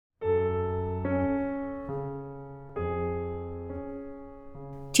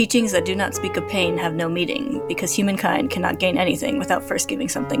Teachings that do not speak of pain have no meaning, because humankind cannot gain anything without first giving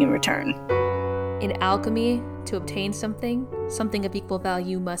something in return. In alchemy, to obtain something, something of equal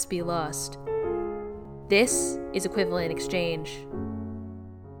value must be lost. This is Equivalent Exchange.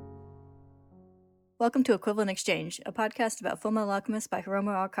 Welcome to Equivalent Exchange, a podcast about Fullmetal Alchemist by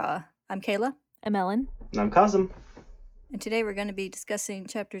Hiromu Arakawa. I'm Kayla. I'm Ellen. And I'm Kazum. And today we're going to be discussing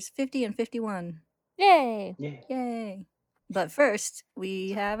chapters 50 and 51. Yay! Yay! But first,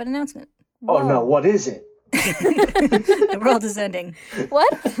 we have an announcement. Oh no, what is it? The world is ending. What?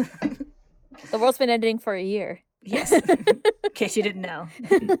 The world's been ending for a year. Yes, in case you didn't know.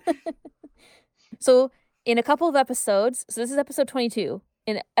 So, in a couple of episodes, so this is episode 22.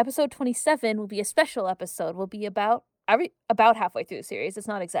 In episode 27 will be a special episode. Will be about halfway through the series. It's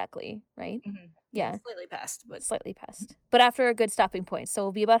not exactly, right? Mm-hmm. Yeah. Slightly past. But after a good stopping point. So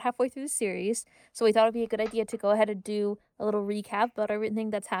we'll be about halfway through the series. So we thought it'd be a good idea to go ahead and do a little recap about everything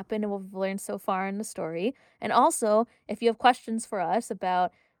that's happened and what we've learned so far in the story. And also, if you have questions for us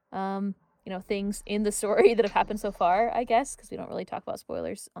about, things in the story that have happened so far, I guess, because we don't really talk about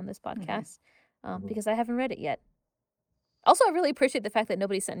spoilers on this podcast, because I haven't read it yet. Also, I really appreciate the fact that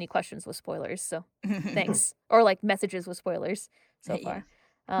nobody sent any questions with spoilers, so thanks. Or like messages with spoilers so far.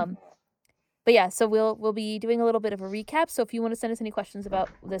 But yeah, so we'll be doing a little bit of a recap. So if you want to send us any questions about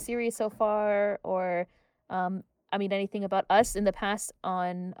the series so far, or anything about us in the past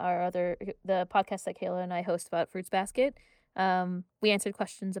on the podcast that Kayla and I host about Fruits Basket, we answered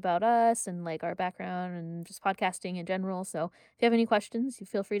questions about us and like our background and just podcasting in general. So if you have any questions, you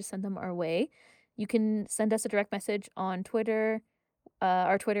feel free to send them our way. You can send us a direct message on Twitter.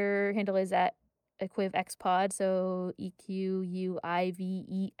 Our Twitter handle is at EquivXPod, so EQUIVEXPOD.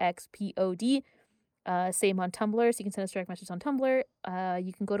 Same on Tumblr, so you can send us direct messages on Tumblr.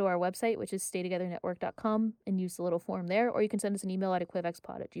 You can go to our website, which is staytogethernetwork.com, and use the little form there, or you can send us an email at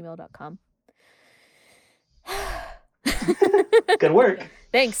equivxpod@gmail.com. Good work.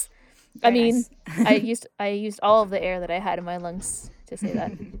 Thanks. Very nice. I used all of the air that I had in my lungs to say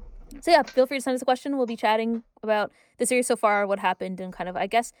that. So yeah, feel free to send us a question. We'll be chatting about the series so far, what happened, and kind of, I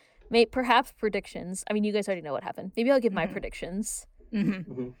guess, perhaps predictions. I mean, you guys already know what happened. Maybe I'll give my predictions.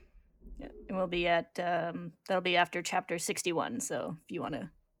 Mm-hmm. Yeah, and we'll be at that'll be after chapter 61. So if you want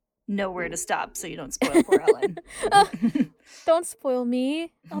to know where to stop, so you don't spoil poor Ellen. Don't spoil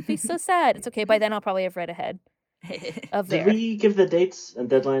me. I'll be so sad. It's okay. By then, I'll probably have read ahead of there. Did we give the dates and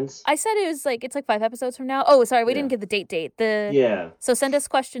deadlines? I said it's 5 episodes from now. Oh, sorry, we didn't give the date. So send us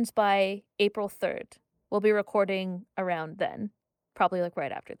questions by April 3rd. We'll be recording around then, probably like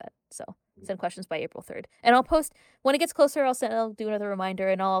right after that. So send questions by April 3rd. And I'll post, when it gets closer, I'll do another reminder,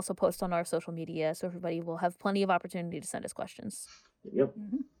 and I'll also post on our social media, so everybody will have plenty of opportunity to send us questions. Yep.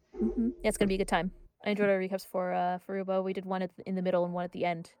 Yeah, it's going to be a good time. I enjoyed our recaps for Furuba. We did one in the middle and one at the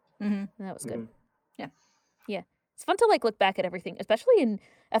end. And that was good. Yeah. It's fun to like look back at everything, especially in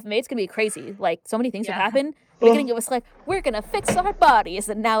FMA. It's going to be crazy. Like, so many things have happened. In the beginning, it was like, we're going to fix our bodies.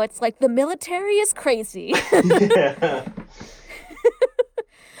 And now it's like, the military is crazy. Yeah.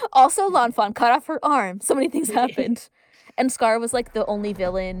 Also, Lanfan cut off her arm. So many things happened. And Scar was like the only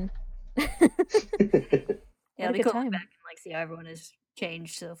villain. Yeah, it'll be cool to look back and like see how everyone has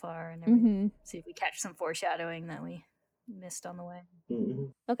changed so far, and everything. See if we catch some foreshadowing that we missed on the way.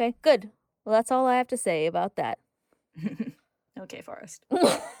 Okay, good. Well, that's all I have to say about that. Okay, Forrest.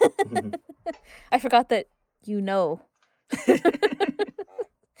 I forgot that you know.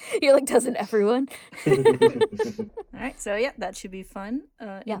 You're like, doesn't everyone? All right, so yeah, that should be fun.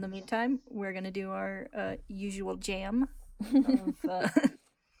 In the meantime, we're going to do our usual jam of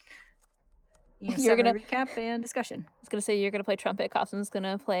you're gonna recap and discussion. I was gonna say you're gonna play trumpet, Cosm's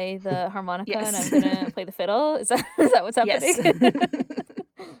gonna play the harmonica, and I'm gonna play the fiddle. Is that what's happening? Yes.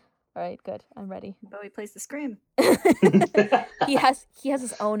 All right, good. I'm ready. Bowie plays the scream. He has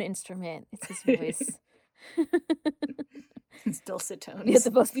his own instrument. It's his voice. It's dulcet tones. He has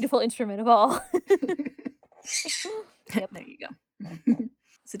the most beautiful instrument of all. Yep, there you go.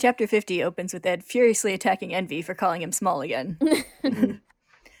 So chapter 50 opens with Ed furiously attacking Envy for calling him small again.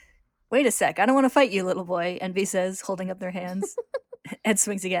 Wait a sec, I don't want to fight you, little boy, Envy says, holding up their hands. Ed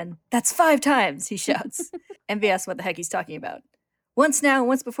swings again. That's 5 times, he shouts. Envy asks what the heck he's talking about. Once now,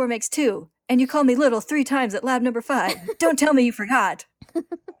 once before makes 2. And you called me little 3 times at lab number 5. Don't tell me you forgot.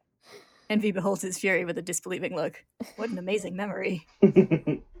 Envy beholds his fury with a disbelieving look. What an amazing memory.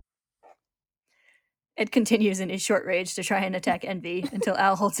 Ed continues in his short rage to try and attack Envy until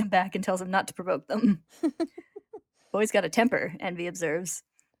Al holds him back and tells him not to provoke them. Boy's got a temper, Envy observes.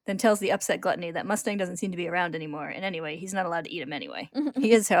 then tells the upset Gluttony that Mustang doesn't seem to be around anymore, and anyway, he's not allowed to eat him anyway.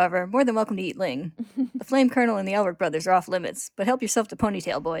 He is, however, more than welcome to eat Ling. The Flame Colonel and the Elric brothers are off limits, but help yourself to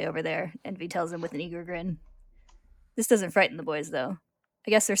Ponytail Boy over there, Envy tells him with an eager grin. This doesn't frighten the boys, though.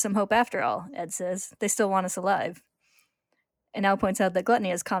 I guess there's some hope after all, Ed says. They still want us alive. And Al points out that Gluttony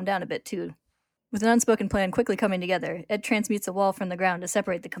has calmed down a bit, too. With an unspoken plan quickly coming together, Ed transmutes a wall from the ground to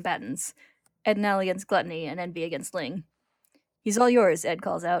separate the combatants. Ed and Al against Gluttony, and Envy against Ling. He's all yours, Ed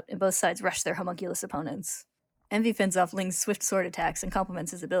calls out, and both sides rush their homunculus opponents. Envy fends off Ling's swift sword attacks and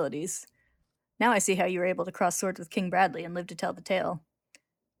compliments his abilities. Now I see how you were able to cross swords with King Bradley and live to tell the tale.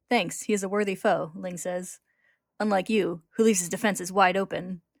 Thanks, he is a worthy foe, Ling says. Unlike you, who leaves his defenses wide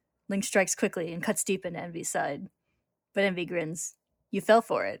open. Ling strikes quickly and cuts deep into Envy's side. But Envy grins. You fell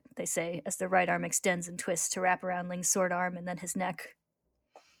for it, they say, as their right arm extends and twists to wrap around Ling's sword arm and then his neck.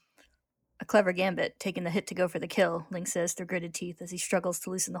 A clever gambit, taking the hit to go for the kill, Ling says through gritted teeth as he struggles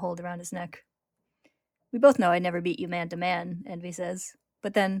to loosen the hold around his neck. We both know I'd never beat you man to man, Envy says.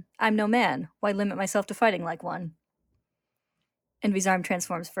 But then, I'm no man. Why limit myself to fighting like one? Envy's arm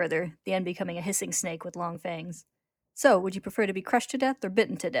transforms further, the end becoming a hissing snake with long fangs. So, would you prefer to be crushed to death or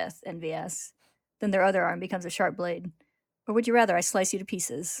bitten to death? Envy asks. Then their other arm becomes a sharp blade. Or would you rather I slice you to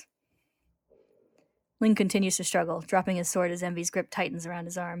pieces? Ling continues to struggle, dropping his sword as Envy's grip tightens around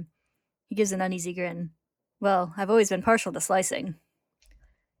his arm. He gives an uneasy grin. Well, I've always been partial to slicing.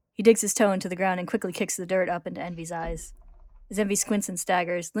 He digs his toe into the ground and quickly kicks the dirt up into Envy's eyes. As Envy squints and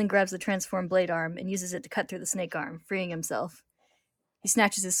staggers, Ling grabs the transformed blade arm and uses it to cut through the snake arm, freeing himself. He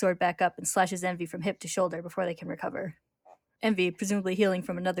snatches his sword back up and slashes Envy from hip to shoulder before they can recover. Envy, presumably healing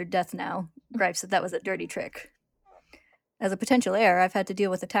from another death now, gripes that was a dirty trick. As a potential heir, I've had to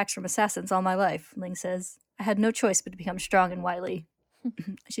deal with attacks from assassins all my life, Ling says. I had no choice but to become strong and wily.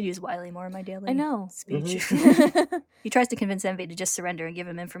 I should use wily more in my daily speech. He tries to convince Envy to just surrender and give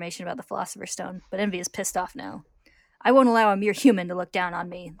him information about the Philosopher's Stone, but Envy is pissed off now. I won't allow a mere human to look down on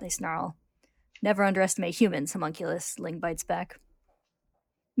me, they snarl. Never underestimate humans, homunculus, Ling bites back.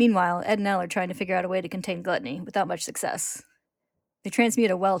 Meanwhile, Ed and Elle are trying to figure out a way to contain Gluttony, without much success. They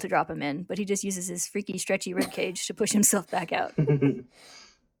transmute a well to drop him in, but he just uses his freaky, stretchy ribcage to push himself back out.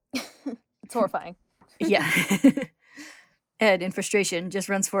 It's horrifying. Yeah. Ed, in frustration, just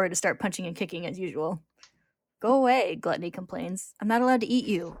runs forward to start punching and kicking as usual. Go away, Gluttony complains. I'm not allowed to eat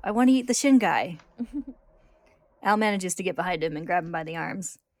you. I want to eat the Shin guy. Al manages to get behind him and grab him by the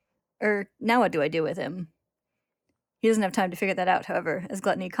arms. Now what do I do with him? He doesn't have time to figure that out, however, as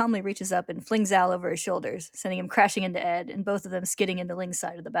Gluttony calmly reaches up and flings Al over his shoulders, sending him crashing into Ed, and both of them skidding into Ling's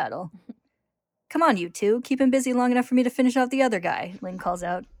side of the battle. Come on, you two. Keep him busy long enough for me to finish off the other guy, Ling calls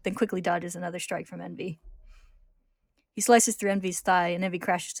out, then quickly dodges another strike from Envy. He slices through Envy's thigh, and Envy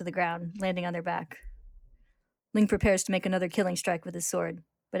crashes to the ground, landing on their back. Ling prepares to make another killing strike with his sword,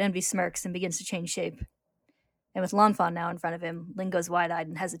 but Envy smirks and begins to change shape. And with Lanfan now in front of him, Ling goes wide-eyed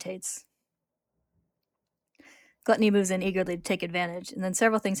and hesitates. Gluttony moves in eagerly to take advantage, and then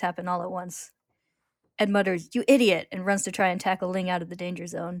several things happen all at once. Ed mutters, "You idiot!" and runs to try and tackle Ling out of the danger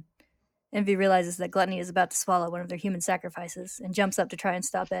zone. Envy realizes that Gluttony is about to swallow one of their human sacrifices, and jumps up to try and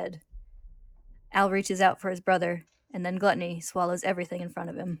stop Ed. Al reaches out for his brother, and then Gluttony swallows everything in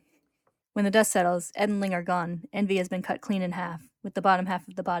front of him. When the dust settles, Ed and Ling are gone. Envy has been cut clean in half, with the bottom half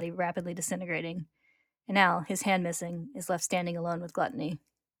of the body rapidly disintegrating. And Al, his hand missing, is left standing alone with Gluttony.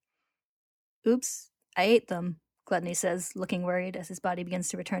 Oops, I ate them, Gluttony says, looking worried as his body begins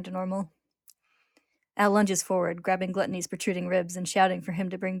to return to normal. Al lunges forward, grabbing Gluttony's protruding ribs and shouting for him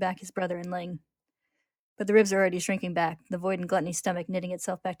to bring back his brother and Ling. But the ribs are already shrinking back, the void in Gluttony's stomach knitting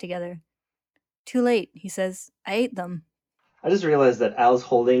itself back together. Too late, he says. I ate them. I just realized that Al's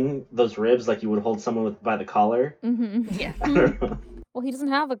holding those ribs like you would hold someone by the collar. Mm-hmm. Yeah. I don't know. Well, he doesn't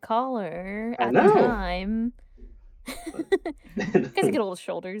have a collar I at the know. time. You guys get old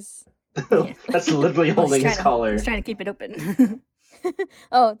shoulders. That's literally holding his collar. He's trying to keep it open.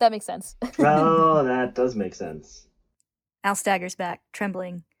 Oh, that makes sense. Oh, that does make sense. Al staggers back,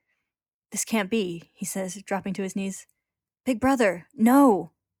 trembling. This can't be, he says, dropping to his knees. Big brother,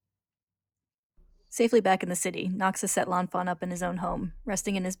 no! Safely back in the city, Nox has set Lanfan up in his own home,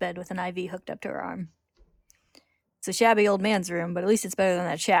 resting in his bed with an IV hooked up to her arm. It's a shabby old man's room, but at least it's better than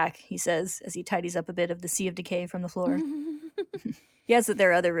that shack, he says, as he tidies up a bit of the sea of decay from the floor. He adds that there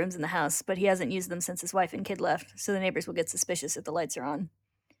are other rooms in the house, but he hasn't used them since his wife and kid left, so the neighbors will get suspicious if the lights are on.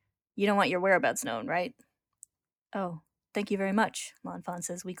 You don't want your whereabouts known, right? Oh, thank you very much, Lanfan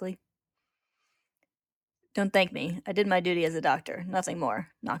says weakly. Don't thank me. I did my duty as a doctor, nothing more,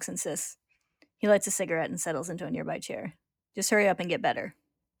 Nox insists. He lights a cigarette and settles into a nearby chair. Just hurry up and get better.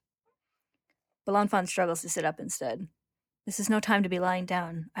 But Lanfan struggles to sit up instead. This is no time to be lying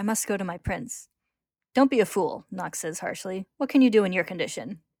down. I must go to my prince. Don't be a fool, Nox says harshly. What can you do in your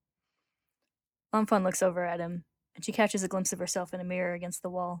condition? Omfun looks over at him, and she catches a glimpse of herself in a mirror against the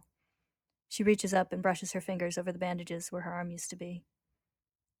wall. She reaches up and brushes her fingers over the bandages where her arm used to be.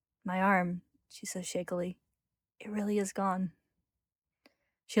 My arm, she says shakily. It really is gone.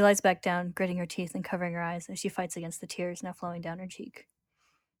 She lies back down, gritting her teeth and covering her eyes as she fights against the tears now flowing down her cheek.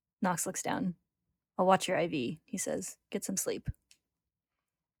 Nox looks down. I'll watch your IV, he says. Get some sleep.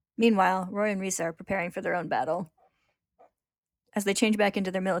 Meanwhile, Roy and Risa are preparing for their own battle. As they change back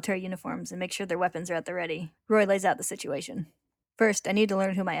into their military uniforms and make sure their weapons are at the ready, Roy lays out the situation. First, I need to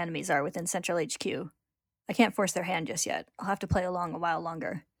learn who my enemies are within Central HQ. I can't force their hand just yet. I'll have to play along a while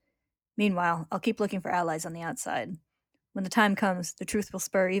longer. Meanwhile, I'll keep looking for allies on the outside. When the time comes, the truth will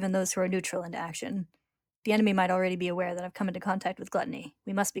spur even those who are neutral into action. The enemy might already be aware that I've come into contact with Gluttony.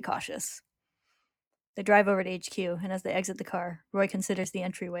 We must be cautious. They drive over to HQ, and as they exit the car, Roy considers the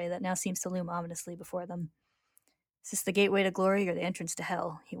entryway that now seems to loom ominously before them. Is this the gateway to glory or the entrance to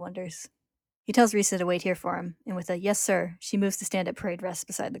hell? He wonders. He tells Risa to wait here for him, and with a yes, sir, she moves to stand at parade rest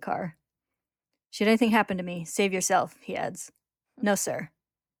beside the car. Should anything happen to me, save yourself, he adds. No, sir.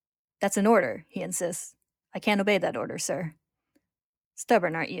 That's an order, he insists. I can't obey that order, sir.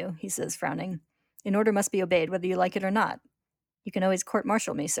 Stubborn, aren't you? He says, frowning. An order must be obeyed whether you like it or not. You can always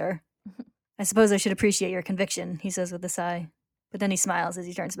court-martial me, sir. I suppose I should appreciate your conviction, he says with a sigh, but then he smiles as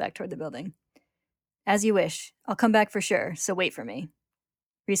he turns back toward the building. As you wish. I'll come back for sure, so wait for me.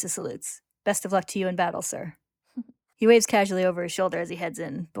 Risa salutes. Best of luck to you in battle, sir. He waves casually over his shoulder as he heads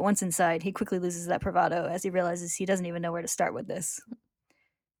in, but once inside, he quickly loses that bravado as he realizes he doesn't even know where to start with this.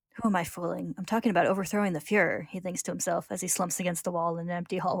 Who am I fooling? I'm talking about overthrowing the Fuhrer, he thinks to himself as he slumps against the wall in an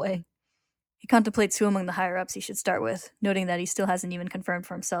empty hallway. He contemplates who among the higher-ups he should start with, noting that he still hasn't even confirmed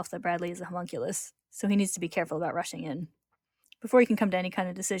for himself that Bradley is a homunculus, so he needs to be careful about rushing in. Before he can come to any kind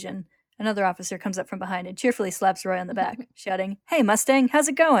of decision, another officer comes up from behind and cheerfully slaps Roy on the back, shouting, "Hey, Mustang, how's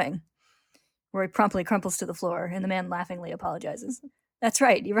it going?" Roy promptly crumples to the floor, and the man laughingly apologizes. That's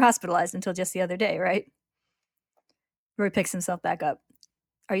right, you were hospitalized until just the other day, right? Roy picks himself back up.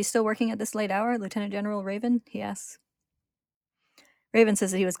 Are you still working at this late hour, Lieutenant General Raven? He asks. Raven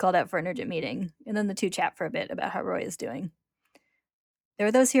says that he was called out for an urgent meeting, and then the two chat for a bit about how Roy is doing. There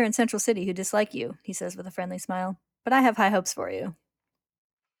are those here in Central City who dislike you, he says with a friendly smile, but I have high hopes for you.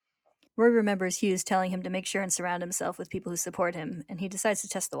 Roy remembers Hughes telling him to make sure and surround himself with people who support him, and he decides to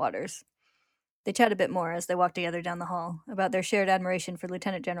test the waters. They chat a bit more as they walk together down the hall about their shared admiration for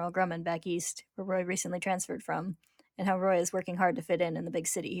Lieutenant General Grumman back east, where Roy recently transferred from, and how Roy is working hard to fit in the big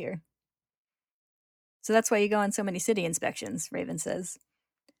city here. So that's why you go on so many city inspections, Raven says.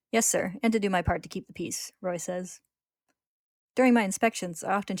 Yes, sir, and to do my part to keep the peace, Roy says. During my inspections,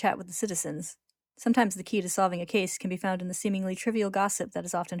 I often chat with the citizens. Sometimes the key to solving a case can be found in the seemingly trivial gossip that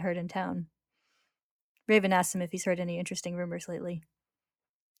is often heard in town. Raven asks him if he's heard any interesting rumors lately.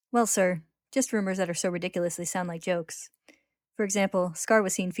 Well, sir, just rumors that are so ridiculous they sound like jokes. For example, Scar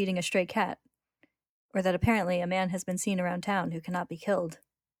was seen feeding a stray cat. Or that apparently a man has been seen around town who cannot be killed.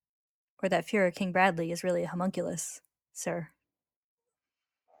 Or that Fuhrer King Bradley is really a homunculus, sir.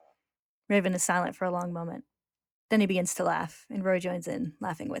 Raven is silent for a long moment. Then he begins to laugh, and Roy joins in,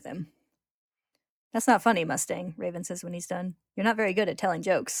 laughing with him. That's not funny, Mustang, Raven says when he's done. You're not very good at telling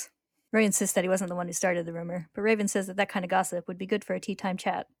jokes. Roy insists that he wasn't the one who started the rumor, but Raven says that kind of gossip would be good for a tea-time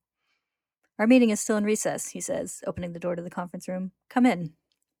chat. Our meeting is still in recess, he says, opening the door to the conference room. Come in.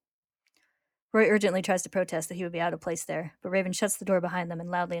 Roy urgently tries to protest that he would be out of place there, but Raven shuts the door behind them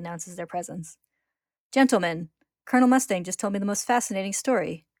and loudly announces their presence. Gentlemen, Colonel Mustang just told me the most fascinating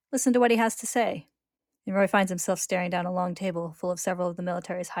story. Listen to what he has to say. And Roy finds himself staring down a long table full of several of the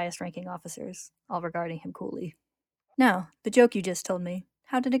military's highest-ranking officers, all regarding him coolly. Now, the joke you just told me.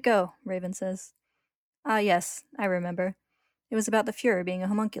 How did it go? Raven says. Ah, yes, I remember. It was about the Fuhrer being a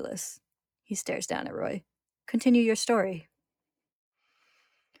homunculus. He stares down at Roy. Continue your story.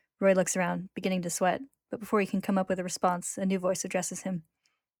 Roy looks around, beginning to sweat, but before he can come up with a response, a new voice addresses him.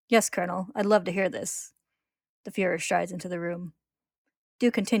 Yes, Colonel, I'd love to hear this. The Fuhrer strides into the room.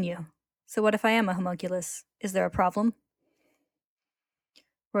 Do continue. So what if I am a homunculus? Is there a problem?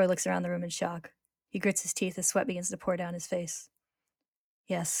 Roy looks around the room in shock. He grits his teeth as sweat begins to pour down his face.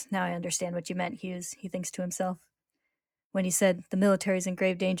 Yes, now I understand what you meant, Hughes, he thinks to himself. When he said, the military's in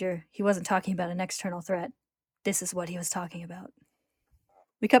grave danger, he wasn't talking about an external threat. This is what he was talking about.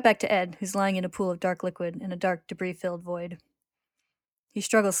 We cut back to Ed, who's lying in a pool of dark liquid in a dark, debris-filled void. He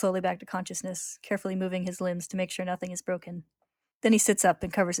struggles slowly back to consciousness, carefully moving his limbs to make sure nothing is broken. Then he sits up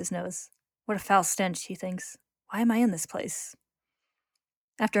and covers his nose. What a foul stench, he thinks. Why am I in this place?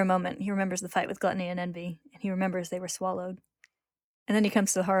 After a moment, he remembers the fight with Gluttony and Envy, and he remembers they were swallowed. And then he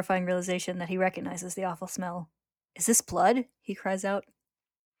comes to the horrifying realization that he recognizes the awful smell. Is this blood? He cries out.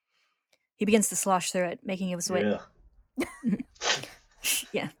 He begins to slosh through it, making his way. Yeah.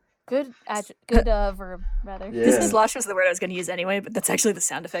 Yeah. Good verb, rather. Yeah. Slosh was the word I was going to use anyway, but that's actually the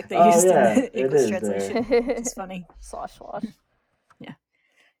sound effect they Oh, used yeah, in the it English is translation. It's funny. Slosh.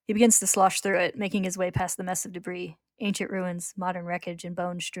 He begins to slosh through it, making his way past the mess of debris, ancient ruins, modern wreckage, and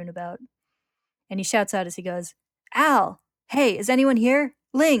bones strewn about. And he shouts out as he goes, Al! Hey, is anyone here?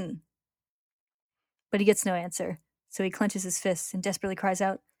 Ling! But he gets no answer, so he clenches his fists and desperately cries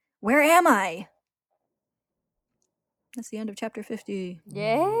out, Where am I? That's the end of chapter 50.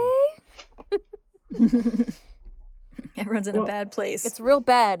 Yay! Everyone's in a Well, bad place. It's real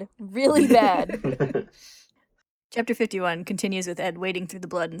bad. Really bad. Chapter 51 continues with Ed wading through the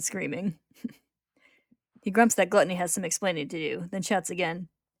blood and screaming. He grumps that Gluttony has some explaining to do, then shouts again,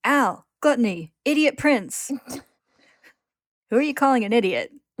 Al! Gluttony! Idiot Prince! Who are you calling an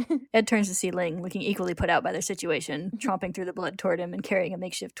idiot? Ed turns to see Ling, looking equally put out by their situation, tromping through the blood toward him and carrying a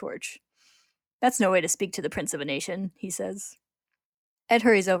makeshift torch. That's no way to speak to the prince of a nation, he says. Ed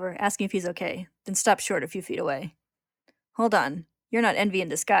hurries over, asking if he's okay, then stops short a few feet away. Hold on, you're not Envy in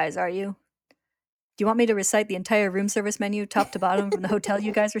disguise, are you? Do you want me to recite the entire room service menu, top to bottom, from the hotel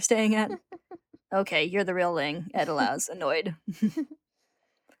you guys were staying at? Okay, you're the real Ling, Ed allows, annoyed.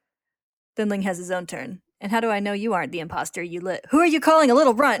 Then Ling has his own turn. And how do I know you aren't the imposter, you Who are you calling a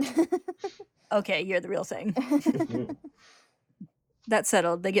little runt? Okay, you're the real thing. That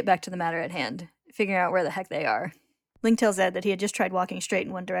settled, they get back to the matter at hand, figuring out where the heck they are. Ling tells Ed that he had just tried walking straight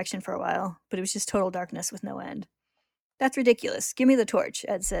in one direction for a while, but it was just total darkness with no end. That's ridiculous. Give me the torch,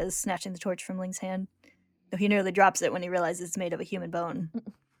 Ed says, snatching the torch from Ling's hand, though he nearly drops it when he realizes it's made of a human bone.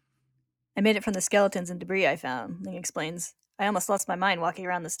 I made it from the skeletons and debris I found, Ling explains. I almost lost my mind walking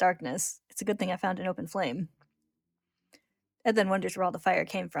around this darkness. It's a good thing I found an open flame. Ed then wonders where all the fire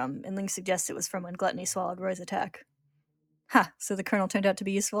came from, and Ling suggests it was from when Gluttony swallowed Roy's attack. Ha, so the Colonel turned out to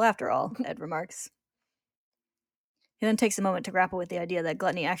be useful after all, Ed remarks. He then takes a moment to grapple with the idea that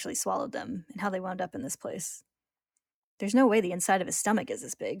Gluttony actually swallowed them, and how they wound up in this place. There's no way the inside of his stomach is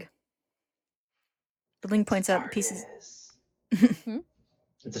this big. But Ling points out the pieces...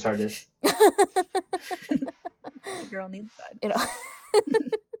 It's a TARDIS. The girl on the inside.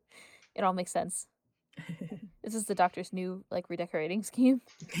 It all makes sense. This is the Doctor's new redecorating scheme.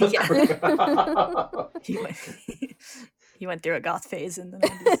 Yeah. He went through a goth phase in the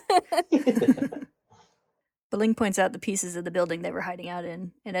 90s. But Ling points out the pieces of the building they were hiding out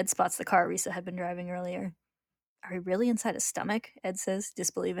in, and Ed spots the car Risa had been driving earlier. Are we really inside a stomach? Ed says,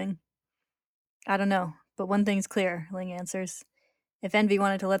 disbelieving. I don't know, but one thing's clear, Ling answers. If Envy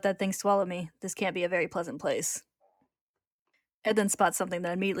wanted to let that thing swallow me, this can't be a very pleasant place. Ed then spots something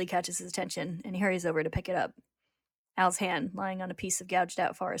that immediately catches his attention, and he hurries over to pick it up. Al's hand, lying on a piece of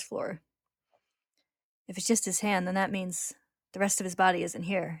gouged-out forest floor. If it's just his hand, then that means the rest of his body isn't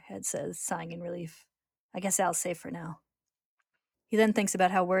here, Ed says, sighing in relief. I guess Al's safe for now. He then thinks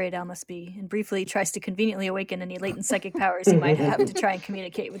about how worried Al must be, and briefly tries to conveniently awaken any latent psychic powers he might have to try and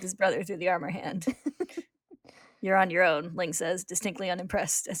communicate with his brother through the armor hand. You're on your own, Ling says, distinctly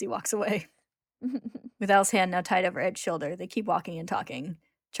unimpressed, as he walks away. With Al's hand now tied over Ed's shoulder, they keep walking and talking,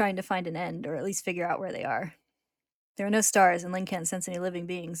 trying to find an end, or at least figure out where they are. There are no stars, and Ling can't sense any living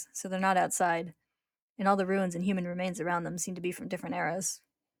beings, so they're not outside, and all the ruins and human remains around them seem to be from different eras.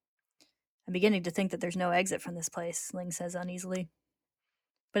 I'm beginning to think that there's no exit from this place, Ling says uneasily.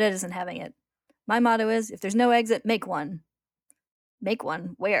 But Ed isn't having it. My motto is, if there's no exit, make one. Make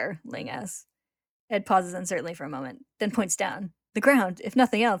one? Where? Ling asks. Ed pauses uncertainly for a moment, then points down. The ground. If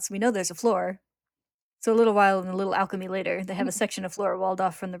nothing else, we know there's a floor. So a little while and a little alchemy later, they have a section of floor walled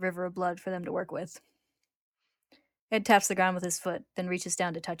off from the river of blood for them to work with. Ed taps the ground with his foot, then reaches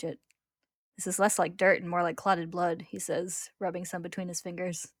down to touch it. This is less like dirt and more like clotted blood, he says, rubbing some between his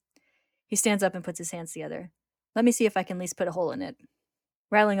fingers. He stands up and puts his hands together. Let me see if I can at least put a hole in it.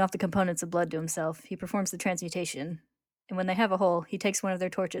 Rattling off the components of blood to himself, he performs the transmutation, and when they have a hole, he takes one of their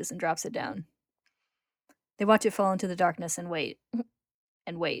torches and drops it down. They watch it fall into the darkness and wait.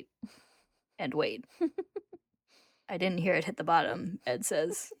 And wait. And wait. I didn't hear it hit the bottom, Ed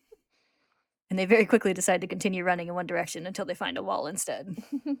says. And they very quickly decide to continue running in one direction until they find a wall instead.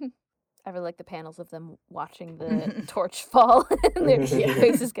 I really like the panels of them watching the torch fall and their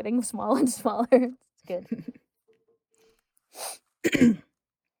faces getting smaller and smaller. It's good.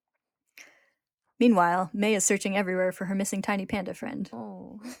 Meanwhile, May is searching everywhere for her missing tiny panda friend.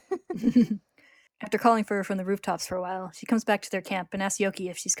 Oh. After calling for her from the rooftops for a while, she comes back to their camp and asks Yoki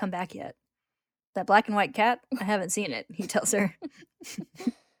if she's come back yet. That black and white cat? I haven't seen it, he tells her.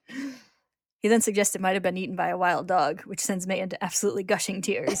 He then suggests it might have been eaten by a wild dog, which sends May into absolutely gushing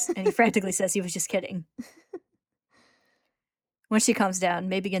tears, and he frantically says he was just kidding. Once she calms down,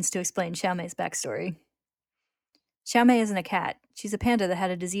 May begins to explain Xiaomei's backstory. Xiaomei isn't a cat. She's a panda that had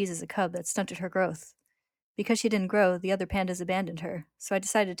a disease as a cub that stunted her growth. Because she didn't grow, the other pandas abandoned her, so I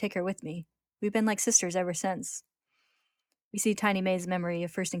decided to take her with me. We've been like sisters ever since. We see Tiny May's memory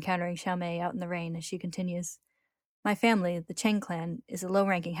of first encountering Xiaomei out in the rain as she continues. My family, the Cheng clan, is a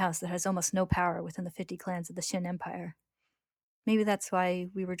low-ranking house that has almost no power within the 50 clans of the Xin Empire. Maybe that's why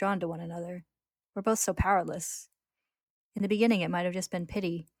we were drawn to one another. We're both so powerless. In the beginning, it might have just been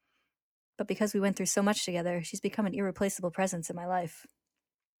pity, but because we went through so much together, she's become an irreplaceable presence in my life.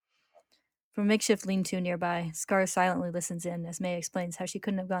 From a makeshift lean-to nearby, Scar silently listens in as May explains how she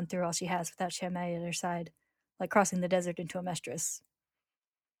couldn't have gone through all she has without Xiaomei at her side, like crossing the desert into a mistress.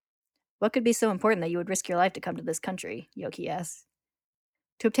 What could be so important that you would risk your life to come to this country? Yoki asks.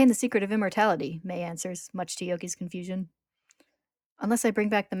 To obtain the secret of immortality, May answers, much to Yoki's confusion. Unless I bring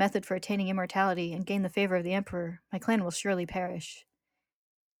back the method for attaining immortality and gain the favor of the Emperor, my clan will surely perish.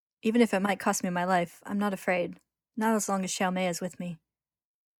 Even if it might cost me my life, I'm not afraid. Not as long as Xiaomei is with me.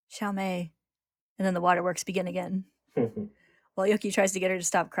 Xiaomei. And then the waterworks begin again. While Yoki tries to get her to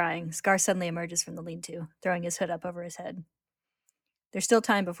stop crying, Scar suddenly emerges from the lean-to, throwing his hood up over his head. There's still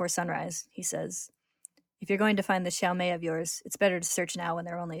time before sunrise, he says. If you're going to find this Xiaomei of yours, it's better to search now when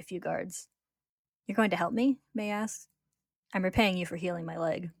there are only a few guards. You're going to help me? May asks. I'm repaying you for healing my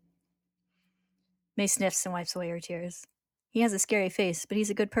leg. May sniffs and wipes away her tears. He has a scary face, but he's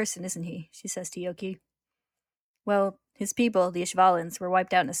a good person, isn't he? She says to Yoki. Well, his people, the Ishvalans, were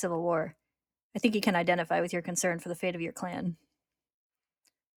wiped out in a civil war. I think he can identify with your concern for the fate of your clan.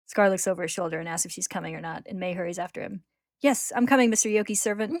 Scar looks over his shoulder and asks if she's coming or not, and May hurries after him. Yes, I'm coming, Mr. Yoki's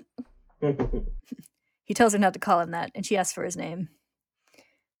servant. He tells her not to call him that, and she asks for his name.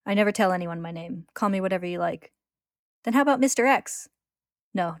 I never tell anyone my name. Call me whatever you like. Then how about Mr. X?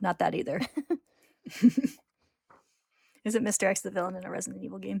 No, not that either. Isn't Mr. X the villain in a Resident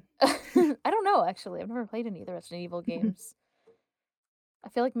Evil game? I don't know, actually. I've never played any of the Resident Evil games. I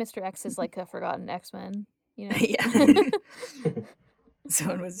feel like Mr. X is like a forgotten X-Men, you know? Yeah.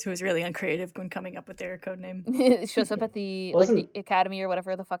 Someone who was really uncreative when coming up with their code name. It shows up at the the academy or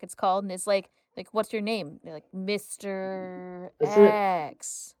whatever the fuck it's called, and it's like what's your name? They're like Mr.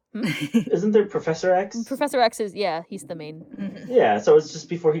 X. Isn't there Professor X? Professor X is he's the main. Mm-hmm. Yeah, so it's just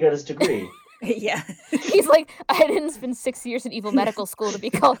before he got his degree. Yeah. He's like, I didn't spend 6 years in evil medical school to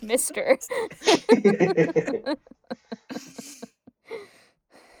be called Mr.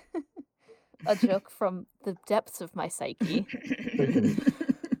 A joke from the depths of my psyche.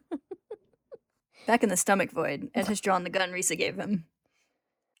 Back in the stomach void, Ed has drawn the gun Risa gave him.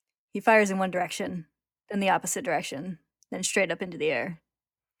 He fires in one direction, then the opposite direction, then straight up into the air.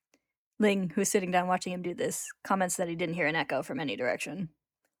 Ling, who's sitting down watching him do this, comments that he didn't hear an echo from any direction.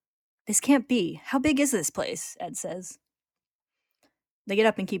 This can't be. How big is this place? Ed says. They get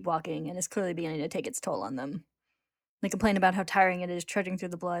up and keep walking, and it's clearly beginning to take its toll on them. They complain about how tiring it is trudging through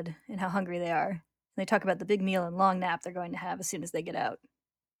the blood, and how hungry they are. And they talk about the big meal and long nap they're going to have as soon as they get out.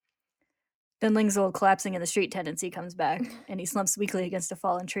 Then Ling's old collapsing in the street tendency comes back, and he slumps weakly against a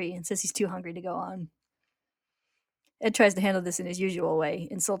fallen tree and says he's too hungry to go on. Ed tries to handle this in his usual way,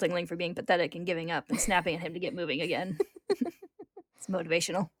 insulting Ling for being pathetic and giving up, and snapping at him to get moving again. It's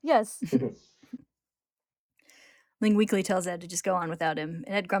motivational. Yes. Ling weakly tells Ed to just go on without him,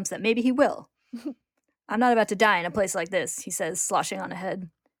 and Ed grumps that maybe he will. I'm not about to die in a place like this, he says, sloshing on ahead.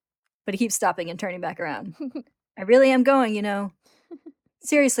 But he keeps stopping and turning back around. I really am going, you know.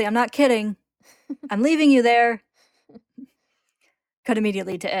 Seriously, I'm not kidding. I'm leaving you there. Cut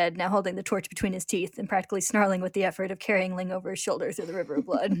immediately to Ed, now holding the torch between his teeth and practically snarling with the effort of carrying Ling over his shoulder through the river of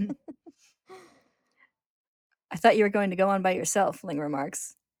blood. I thought you were going to go on by yourself, Ling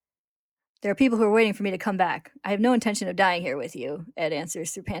remarks. There are people who are waiting for me to come back. I have no intention of dying here with you, Ed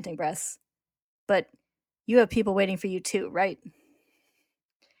answers through panting breaths. But you have people waiting for you too, right?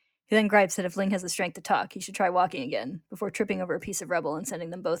 He then gripes that if Ling has the strength to talk, he should try walking again, before tripping over a piece of rubble and sending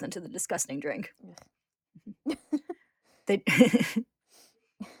them both into the disgusting drink. They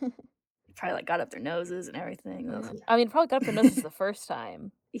probably got up their noses and everything. I mean, probably got up their noses the first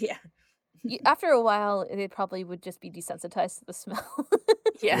time. Yeah. After a while, they probably would just be desensitized to the smell.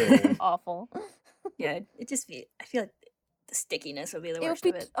 Yeah. Awful. Yeah, it just be. I feel like the stickiness would be the worst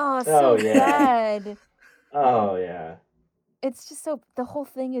of it. Oh, so bad. Oh yeah. It's just so the whole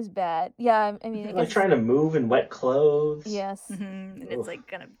thing is bad. Yeah, I mean, like trying to move in wet clothes. Yes. Mm-hmm. And it's like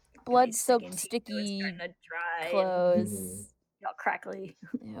gonna blood-soaked, sticky to dry clothes. Mm-hmm. All crackly.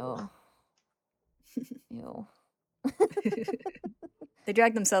 Ew. Ew. They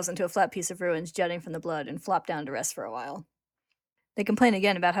drag themselves into a flat piece of ruins jutting from the blood and flop down to rest for a while. They complain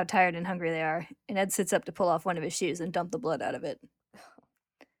again about how tired and hungry they are, and Ed sits up to pull off one of his shoes and dump the blood out of it.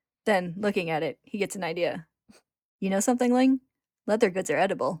 Then, looking at it, he gets an idea. You know something, Ling? Leather goods are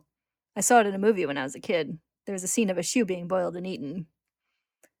edible. I saw it in a movie when I was a kid. There was a scene of a shoe being boiled and eaten.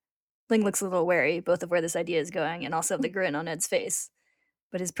 Ling looks a little wary, both of where this idea is going and also of the grin on Ed's face.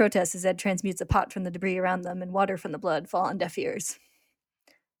 But his protest as Ed transmutes a pot from the debris around them and water from the blood fall on deaf ears.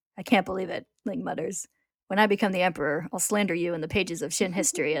 I can't believe it, Ling mutters. When I become the Emperor, I'll slander you in the pages of Shin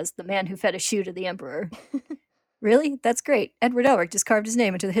history as the man who fed a shoe to the Emperor. Really? That's great. Edward Elric just carved his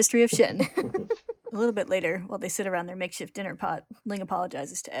name into the history of Shin. A little bit later, while they sit around their makeshift dinner pot, Ling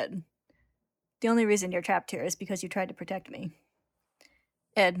apologizes to Ed. The only reason you're trapped here is because you tried to protect me.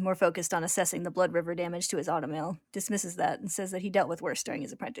 Ed, more focused on assessing the blood river damage to his automail, dismisses that and says that he dealt with worse during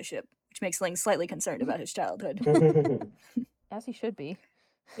his apprenticeship, which makes Ling slightly concerned about his childhood. As he should be.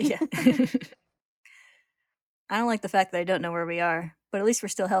 Yeah. I don't like the fact that I don't know where we are, but at least we're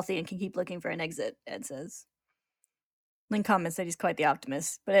still healthy and can keep looking for an exit, Ed says. Ling comments that he's quite the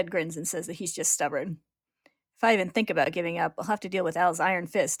optimist, but Ed grins and says that he's just stubborn. If I even think about giving up, I'll have to deal with Al's iron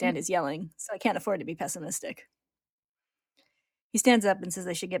fist and his yelling, so I can't afford to be pessimistic. He stands up and says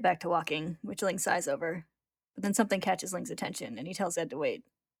they should get back to walking, which Ling sighs over. But then something catches Ling's attention, and he tells Ed to wait.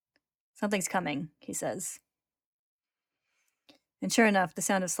 Something's coming, he says. And sure enough, the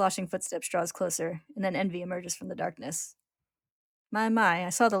sound of sloshing footsteps draws closer, and then Envy emerges from the darkness. My, I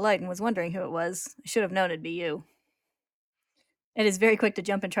saw the light and was wondering who it was. I should have known it'd be you. Ed is very quick to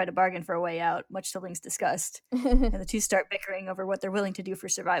jump and try to bargain for a way out, much to Ling's disgust, and the two start bickering over what they're willing to do for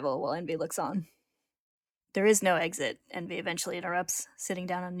survival while Envy looks on. There is no exit, Envy eventually interrupts, sitting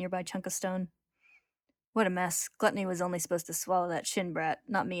down on a nearby chunk of stone. What a mess. Gluttony was only supposed to swallow that Shin brat,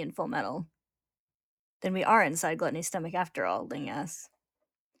 not me in Full Metal. Then we are inside Gluttony's stomach after all, Ling asks.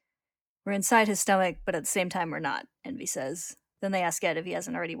 We're inside his stomach, but at the same time we're not, Envy says. Then they ask Ed if he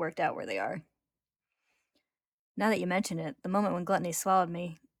hasn't already worked out where they are. Now that you mention it, the moment when Gluttony swallowed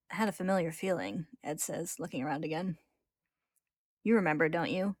me, I had a familiar feeling, Ed says, looking around again. You remember,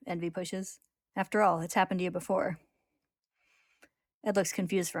 don't you? Envy pushes. After all, it's happened to you before. Ed looks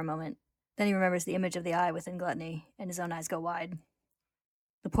confused for a moment. Then he remembers the image of the eye within Gluttony, and his own eyes go wide.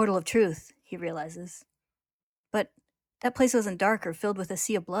 The portal of truth, he realizes. But that place wasn't dark or filled with a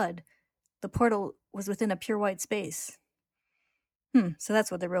sea of blood. The portal was within a pure white space. So that's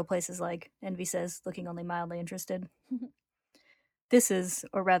what the real place is like, Envy says, looking only mildly interested. This is,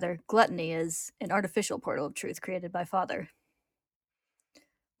 or rather, Gluttony is, an artificial portal of truth created by Father.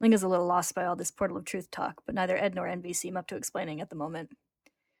 Ling is a little lost by all this portal of truth talk, but neither Ed nor Envy seem up to explaining at the moment.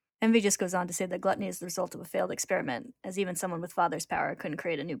 Envy just goes on to say that Gluttony is the result of a failed experiment, as even someone with Father's power couldn't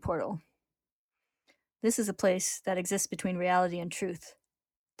create a new portal. This is a place that exists between reality and truth.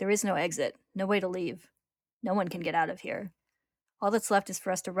 There is no exit, no way to leave. No one can get out of here. All that's left is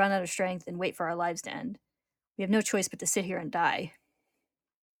for us to run out of strength and wait for our lives to end. We have no choice but to sit here and die.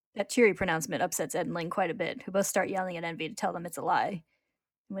 That cheery pronouncement upsets Ed and Ling quite a bit, who both start yelling at Envy to tell them it's a lie.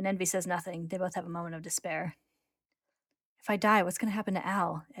 And when Envy says nothing, they both have a moment of despair. If I die, what's going to happen to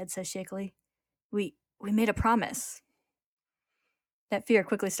Al? Ed says shakily. We made a promise. That fear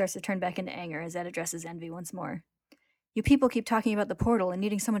quickly starts to turn back into anger as Ed addresses Envy once more. You people keep talking about the portal and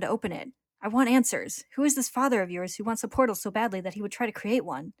needing someone to open it. I want answers. Who is this father of yours who wants a portal so badly that he would try to create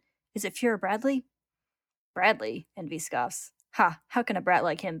one? Is it Fuhrer Bradley? Bradley, Envy scoffs. Ha, how can a brat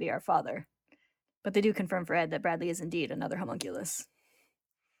like him be our father? But they do confirm for Ed that Bradley is indeed another homunculus.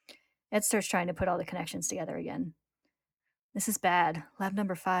 Ed starts trying to put all the connections together again. This is bad. Lab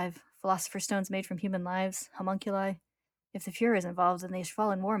number 5. Philosopher's stones made from human lives. Homunculi. If the Fuhrer is involved, then the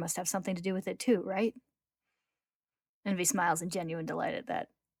Ishvalan War must have something to do with it too, right? Envy smiles in genuine delight at that.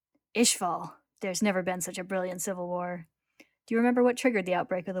 Ishval. There's never been such a brilliant civil war. Do you remember what triggered the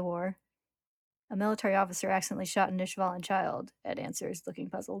outbreak of the war? A military officer accidentally shot an Ishvalan child, Ed answers, looking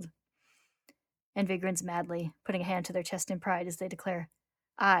puzzled. Envy grins madly, putting a hand to their chest in pride as they declare,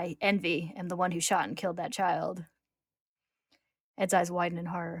 I, Envy, am the one who shot and killed that child. Ed's eyes widen in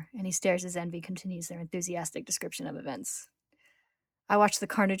horror, and he stares as Envy continues their enthusiastic description of events. I watched the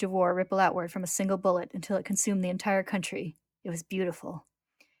carnage of war ripple outward from a single bullet until it consumed the entire country. It was beautiful.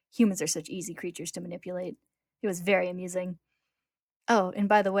 Humans are such easy creatures to manipulate. It was very amusing. Oh, and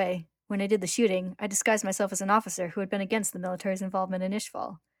by the way, when I did the shooting, I disguised myself as an officer who had been against the military's involvement in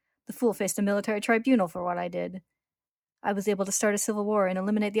Ishval. The fool faced a military tribunal for what I did. I was able to start a civil war and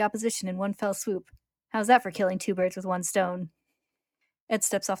eliminate the opposition in one fell swoop. How's that for killing 2 birds with 1 stone? Ed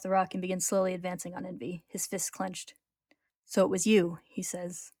steps off the rock and begins slowly advancing on Envy, his fists clenched. So it was you, he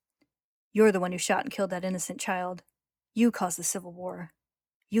says. You're the one who shot and killed that innocent child. You caused the Civil War.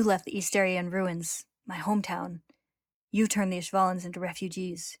 You left the East Area in ruins, my hometown. You turned the Ishvalans into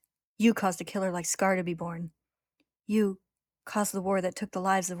refugees. You caused a killer like Scar to be born. You caused the war that took the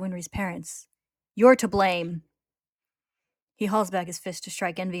lives of Winry's parents. You're to blame. He hauls back his fist to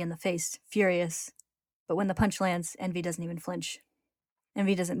strike Envy in the face, furious. But when the punch lands, Envy doesn't even flinch.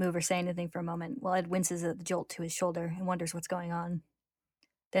 Envy doesn't move or say anything for a moment, while Ed winces at the jolt to his shoulder and wonders what's going on.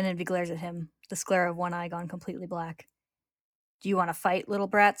 Then Envy glares at him, the sclera of one eye gone completely black. Do you want to fight, little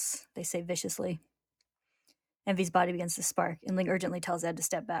brats? They say viciously. Envy's body begins to spark, and Ling urgently tells Ed to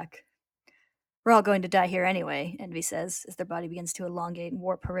step back. We're all going to die here anyway, Envy says, as their body begins to elongate and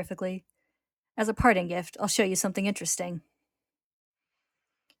warp horrifically. As a parting gift, I'll show you something interesting.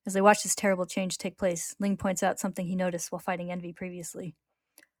 As they watch this terrible change take place, Ling points out something he noticed while fighting Envy previously.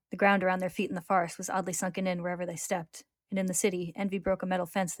 The ground around their feet in the forest was oddly sunken in wherever they stepped, and in the city, Envy broke a metal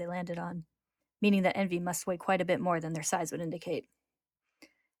fence they landed on, meaning that Envy must weigh quite a bit more than their size would indicate.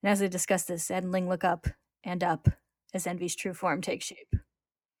 And as they discuss this, Ed and Ling look up, as Envy's true form takes shape.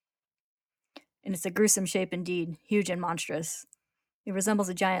 And it's a gruesome shape indeed, huge and monstrous. It resembles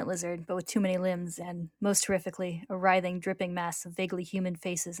a giant lizard, but with too many limbs, and, most horrifically, a writhing, dripping mass of vaguely human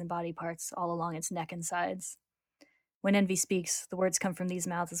faces and body parts all along its neck and sides. When Envy speaks, the words come from these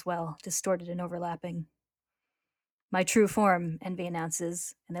mouths as well, distorted and overlapping. My true form, Envy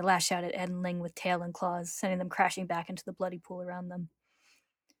announces, and they lash out at Ed and Ling with tail and claws, sending them crashing back into the bloody pool around them.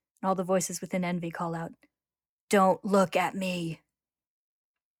 And all the voices within Envy call out, Don't look at me!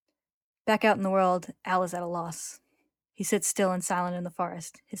 Back out in the world, Al is at a loss. He sits still and silent in the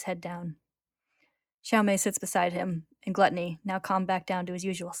forest, his head down. Xiaomei sits beside him, and Gluttony, now calmed back down to his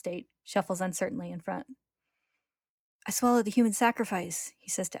usual state, shuffles uncertainly in front. I swallowed the human sacrifice, he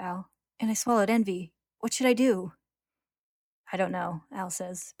says to Al, and I swallowed Envy. What should I do? I don't know, Al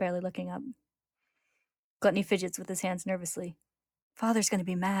says, barely looking up. Gluttony fidgets with his hands nervously. Father's going to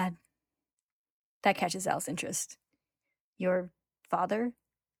be mad. That catches Al's interest. Your father?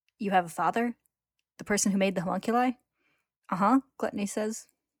 You have a father? The person who made the homunculi? Uh-huh, Gluttony says.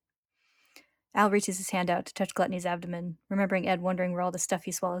 Al reaches his hand out to touch Gluttony's abdomen, remembering Ed wondering where all the stuff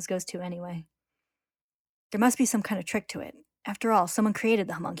he swallows goes to anyway. There must be some kind of trick to it. After all, someone created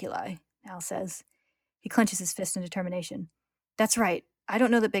the homunculi, Al says. He clenches his fist in determination. That's right. I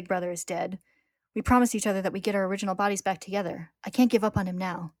don't know that Big Brother is dead. We promised each other that we'd get our original bodies back together. I can't give up on him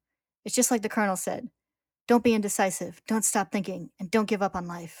now. It's just like the Colonel said. Don't be indecisive, don't stop thinking, and don't give up on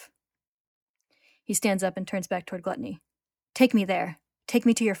life. He stands up and turns back toward Gluttony. Take me there. Take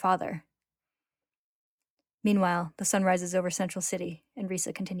me to your father. Meanwhile, the sun rises over Central City, and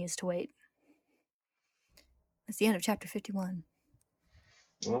Risa continues to wait. That's the end of chapter 51.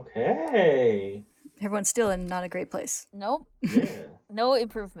 Okay. Everyone's still in not a great place. Nope. Yeah. No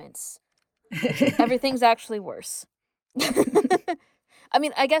improvements. Everything's actually worse. I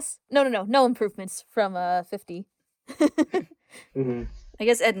mean, I guess no improvements from 50. Mm-hmm. I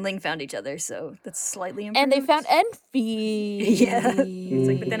guess Ed and Ling found each other, so that's slightly improved. And they found Envy. Yeah. It's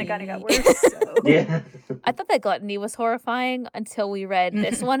like, but then it kind of got worse. So. Yeah. I thought that Gluttony was horrifying until we read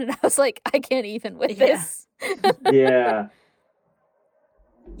this one, and I was like, I can't even with Yeah. this. Yeah.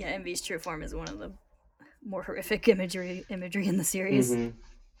 Yeah, Envy's true form is one of the more horrific imagery in the series. Mm-hmm.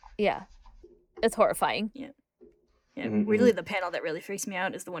 Yeah. It's horrifying. Yeah, Mhm, weirdly, the panel that really freaks me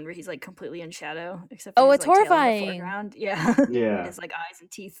out is the one where he's like completely in shadow, except for Oh, his, it's like, tail in the horrifying. foreground. Yeah, Yeah. and his like eyes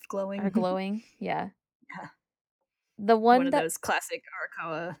and teeth glowing. Are glowing. Yeah. Yeah. The One one of that those classic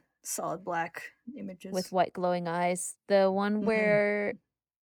Arakawa solid black images with white glowing eyes. The one Mhm. where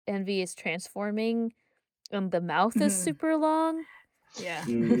Envy is transforming and the mouth is Mhm. super long. Yeah.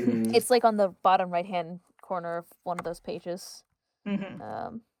 Mhm. It's like on the bottom right hand corner of one of those pages.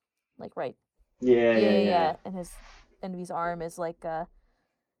 Mm-hmm. Like right. Yeah. And his Envy's arm is like the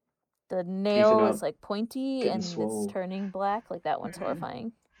nail up, is like pointy getting and swole. it's turning black. Like that one's Mhm.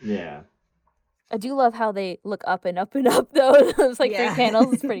 horrifying. Yeah. I do love how they look up and up and up though. It's like Yeah. 3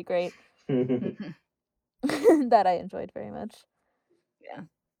 panels. It's pretty great. Mm-hmm. That I enjoyed very much.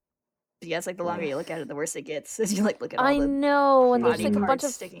 Yeah, it's like the longer you look at it, the worse it gets. As you like look at all I the know, and there's body like a parts bunch of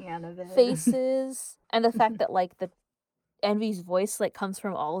sticking out of it. faces, and the fact that like the Envy's voice like comes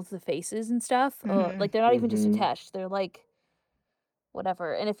from all of the faces and stuff. Mhm. Like they're not even just Mhm. attached; they're like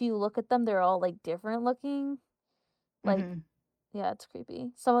whatever. And if you look at them, they're all like different looking. Like Mhm. yeah, it's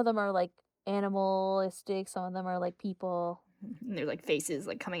creepy. Some of them are like animalistic. Some of them are like people. And they're like faces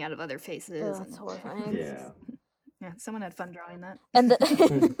like coming out of other faces. Ugh, it's and- horrifying. Yeah. Yeah, someone had fun drawing that. And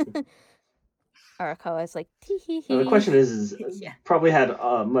the Arakawa is like tee hee Well, hee. the question is Yeah. probably had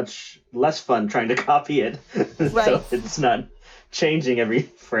much less fun trying to copy it. So Right. it's not changing every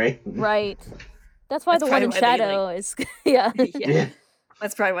frame. Right. That's why That's the one probably in why they, shadow is yeah. yeah. Yeah.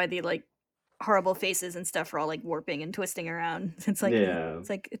 That's probably why the like horrible faces and stuff are all like warping and twisting around. It's like Yeah.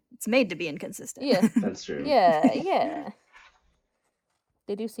 it's made to be inconsistent. Yeah. That's true. Yeah.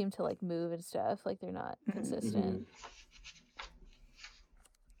 They do seem to like move and stuff, like they're not consistent.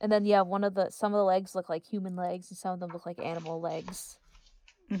 And then yeah, some of the legs look like human legs and some of them look like animal legs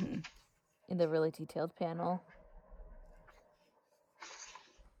Mhm. in the really detailed panel.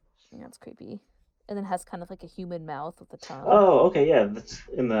 Yeah, it's creepy. And then has kind of like a human mouth with a tongue. Oh, okay, yeah, that's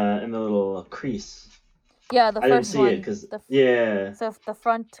in the little crease. Yeah, the I didn't first see one. it because So the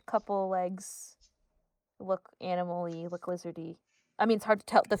front couple legs look animal-y, look lizardy. I mean, it's hard to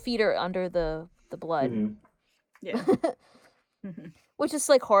tell. The feet are under the blood, Mhm. Yeah. Mhm. which is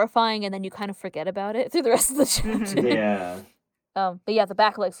like horrifying, and then you kind of forget about it through the rest of the chapter. Yeah. But yeah, the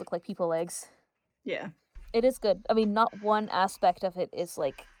back legs look like people legs. Yeah. It is good. I mean, not one aspect of it is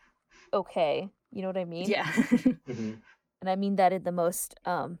like okay. You know what I mean? Yeah. Mhm. And I mean that in the most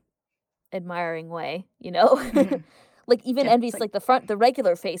admiring way, you know? Mhm. Like even Yeah, Envy's it's like the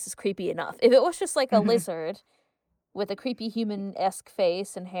regular face is creepy enough. If it was just like a Mhm. lizard with a creepy human-esque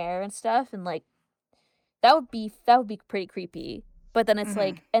face and hair and stuff, and like that would be pretty creepy. But then it's Mhm.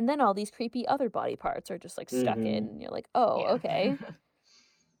 like, and then all these creepy other body parts are just like stuck in, Mhm. and you're like, oh, Yeah. okay.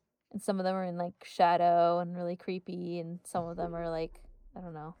 And some of them are in like shadow and really creepy, and some of them are like, I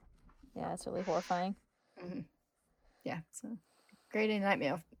don't know. Yeah, it's really horrifying. Mhm. Yeah. So grade A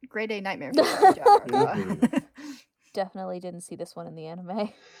nightmare. Grade A nightmare for Jar Jar. Mhm. Definitely didn't see this one in the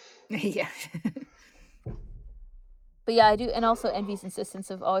anime. Yeah. But yeah, I do, and also Envy's insistence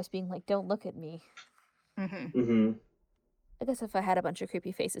of always being like, don't look at me. Mhm. Mhm. I guess if I had a bunch of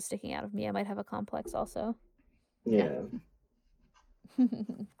creepy faces sticking out of me, I might have a complex also. Yeah.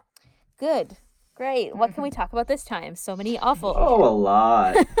 Good. Great. What can we talk about this time? So many awful. Oh, a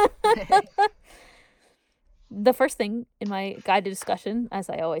lot. The first thing in my guided discussion, as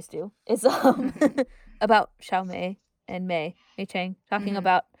I always do, is about Xiao Mei and Mei Chang, talking Mhm.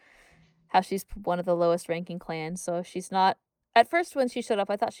 about how she's one of the lowest ranking clans. So she's not. At first, when she showed up,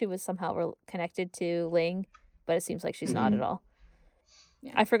 I thought she was somehow connected to Ling, but it seems like she's not at Mhm. all.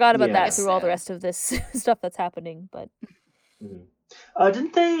 Yeah. I forgot about Yeah. that through all the rest of this stuff that's happening, but Mhm.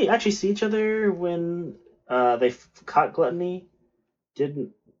 Didn't they actually see each other when they caught Gluttony?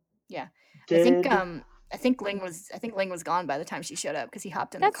 Didn't? Yeah. Did? I think Ling was gone by the time she showed up because he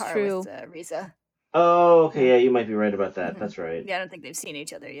hopped in That's the car true. with Riza. Oh, okay, yeah, you might be right about that. Mhm. That's right. Yeah, I don't think they've seen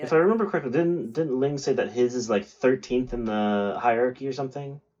each other yet. If I remember correctly, didn't Ling say that his is like 13th in the hierarchy or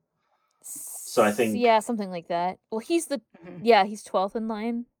something? So I think yeah, something like that. Well, he's Mhm. he's 12th in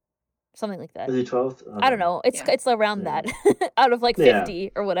line, something like that. is he 12th? I don't know. It's Yeah. it's around Yeah. that out of like Yeah.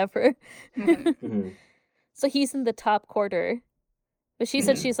 50 or whatever. Mhm. Mhm. So he's in the top quarter, but she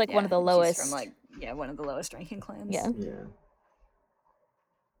said Mhm. she's like one of the and lowest. She's from one of the lowest ranking clans. Yeah. Yeah.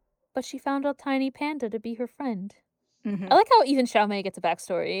 But she found a tiny panda to be her friend. Mhm. I like how even Xiao Mei gets a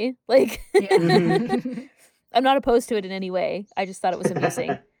backstory. Like, Yeah. Mhm. I'm not opposed to it in any way. I just thought it was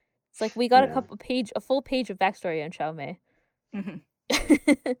amusing. It's like we got Yeah. a full page of backstory on Xiao Mei. Mhm.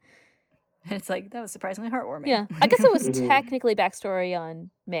 And it's like that was surprisingly heartwarming. Yeah, I guess it was Mhm. technically backstory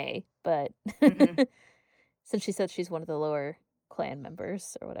on Mei, but Mhm. since she said she's one of the lower clan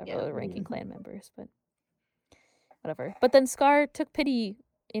members or whatever, Yeah. lower ranking Mhm. clan members, but whatever. But then Scar took pity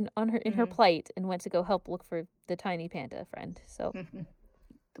in her Mhm. plight and went to go help look for the tiny panda friend. So Mhm.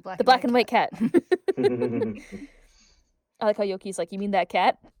 The black the black and white cat. Mhm. I like how Yoki's like, you mean that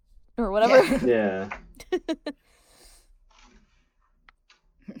cat or whatever. Yeah.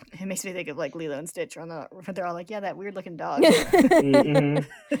 It makes me think of like Lilo and Stitch, when they're all like, "Yeah, that weird looking dog." Mhm.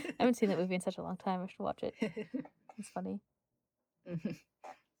 I haven't seen that movie in such a long time. I should watch it. It's funny. Mhm.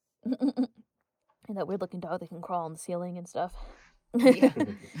 And that weird looking dog that can crawl on the ceiling and stuff. Yeah.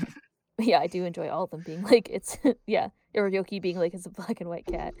 Yeah, I do enjoy all of them being like it's yeah, or Yoki being like it's a black and white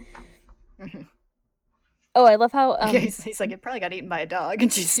cat. Mhm. Oh, I love how Yeah, he's like, it probably got eaten by a dog,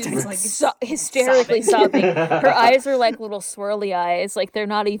 and she starts like hysterically sobbing. Her Her eyes are like little swirly eyes, like they're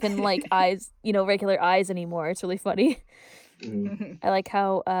not even like eyes, regular eyes anymore. It's really funny. Mhm. Mhm. I like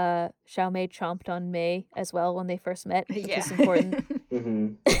how Xiao Mei chomped on Mei as well when they first met, which Yeah. is important.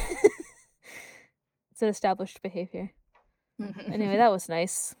 Mhm. It's an established behavior. Anyway, that was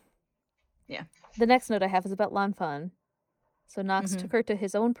nice. Yeah. The next note I have is about Lanfan. So Nox Mhm. took her to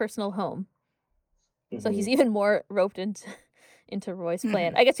his own personal home. So he's Mhm. even more roped into Roy's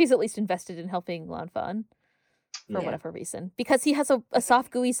plan. I guess he's at least invested in helping Lanfan for Yeah. whatever reason. Because he has a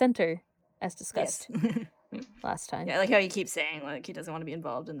soft, gooey center, as discussed. Yes. last time. Yeah, I like how he keeps saying like he doesn't want to be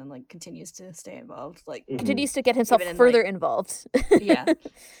involved, and then like continues to stay involved. Like Mhm. Continues to get himself Even in, further like- involved. yeah,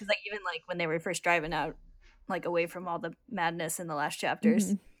 because like even like when they were first driving out, like away from all the madness in the last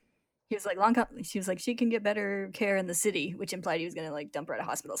chapters. Mhm. He was like, she was like, she can get better care in the city, which implied he was gonna like dump her at a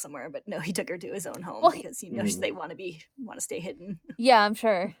hospital somewhere. But no, he took her to his own home Well, because he knows they want to stay hidden. Yeah, I'm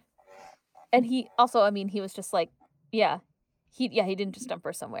sure. And he also, I mean, he was just like, he didn't just dump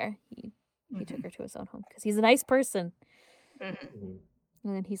her somewhere. He took her to his own home because he's a nice person. Mhm. Mhm.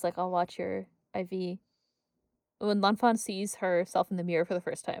 And then he's like, I'll watch your IV. When Lanfan sees herself in the mirror for the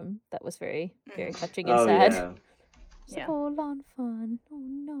first time, that was very, very touching and Oh sad. yeah. It's like, Yeah. oh, Lanfan, oh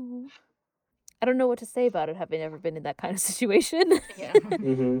no. I don't know what to say about it, having never been in that kind of situation. Yeah.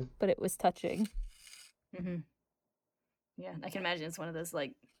 Mm-hmm. But it was touching. hmm Yeah, I can imagine it's one of those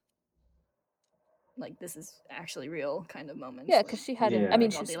like this is actually real kind of moments. Yeah, like, because she hadn't. Yeah. I mean,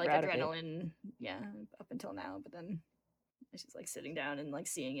 all she was the super like out of it. adrenaline, up until now. But then she's like sitting down and like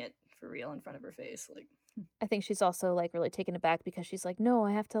seeing it for real in front of her face. Like, I think she's also like really taken aback because she's like, no,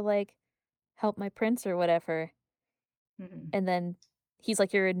 I have to like help my prince or whatever. mhm. And then he's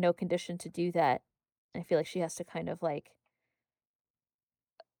like, you're in no condition to do that. And I feel like she has to kind of like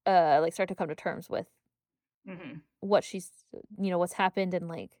start to come to terms with Mhm. what she's, what's happened, and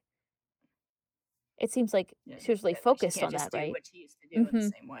like it seems like Yeah, she was really that, like, focused she can't on just that, do right? what she used to do in the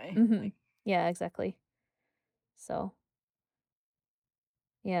Mhm. same way. Mhm. Like, Yeah, exactly. So,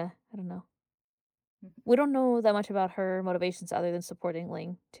 yeah, I don't know. Mhm. We don't know that much about her motivations other than supporting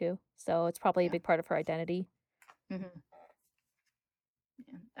Ling too. So it's probably a Yeah. big part of her identity. Yeah,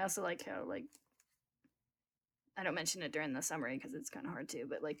 I also like how like I don't mention it during the summary because it's kind of hard to,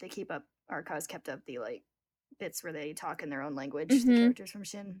 but like they keep up. Arcos kept up the like bits where they talk in their own language. The Mhm. characters from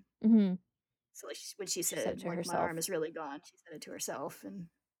Shin. Mm-hmm. So like when she said said it to like my herself. arm is really gone, she said it to herself, and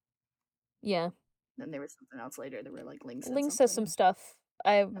Yeah. then there was something else later that were like Ling said Ling something. says some stuff.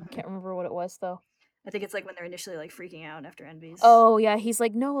 I Mhm. can't remember what it was though. I think it's like when they're initially like freaking out after Envy's. Oh yeah, he's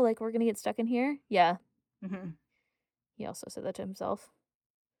like, no, like we're gonna get stuck in here. Yeah. hmm He also said that to himself.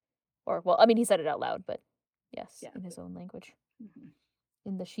 Or well, I mean he said it out loud, but yes, Yeah, in his own language. hmm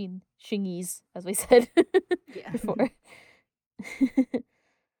In the Shingese, as we said Yeah. before.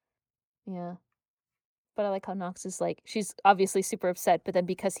 Yeah. But I like how Nox is like, she's obviously super upset, but then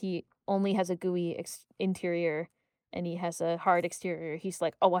because he only has a gooey interior and he has a hard exterior, he's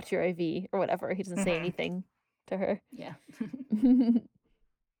like, I'll watch your IV or whatever. He doesn't say Mhm. anything to her. Yeah.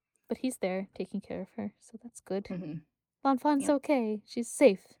 But he's there taking care of her, so that's good. hmm Lanfan's Yeah. okay. She's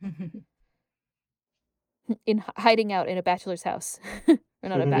safe. In hiding out in a bachelor's house. Or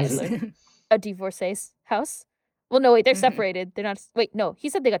not a bachelor. A divorcee's house. Well, no, wait, they're Mhm. separated. They're not. Wait, no, he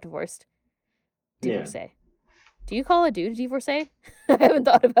said they got divorced. Yeah. Divorcee. Do you call a dude a divorcee? I haven't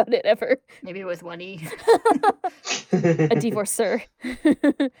thought about it ever. Maybe with one E. A divorcer.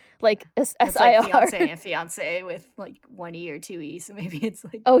 Like It's SIR. like fiance and fiance with like one E or two E. So maybe it's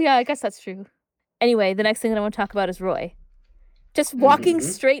like Oh yeah, I guess that's true. Anyway, the next thing that I want to talk about is Roy. Just walking Mhm.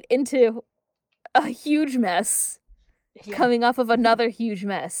 straight into a huge mess. yeah. Coming off of another huge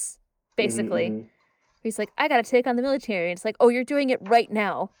mess. Basically. Mhm, He's like, I gotta take on the military. And it's like, oh, you're doing it right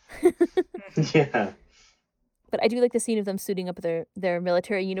now. mhm. Yeah. But I do like the scene of them suiting up their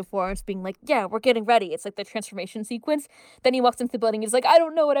military uniforms, being like, yeah, we're getting ready. It's like the transformation sequence. Then he walks into the building and he's like, I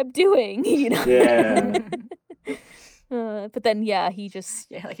don't know what I'm doing, you know? Yeah. But then, yeah, he just...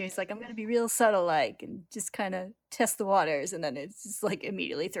 Yeah, like he's like, I'm gonna be real subtle, like, and just kind of test the waters, and then it's just like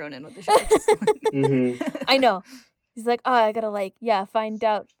immediately thrown in with the sharks. hmm I know. He's like, oh, I gotta like, yeah, find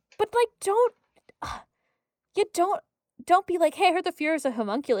out. But like, don't be like, hey, I heard the Fuhrer's a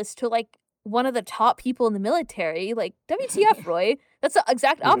homunculus to like one of the top people in the military. Like, WTF, Roy? That's the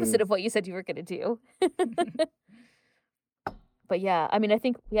exact opposite of what you said you were gonna do. But yeah, I mean, I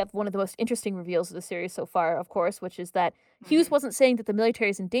think we have one of the most interesting reveals of the series so far, of course, which is that Hughes wasn't saying that the military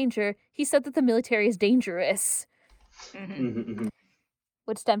is in danger. He said that the military is dangerous, Mhm.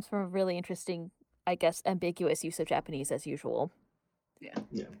 which stems from a really interesting, I guess, ambiguous use of Japanese as usual. Yeah.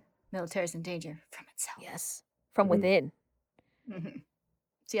 Military's in danger from itself. Yes, from Mhm. within. Mhm.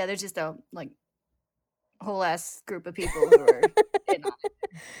 So yeah, there's just a like whole ass group of people who are in on it.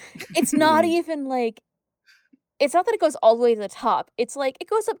 It's not Mhm. even like, it's not that it goes all the way to the top. It's like it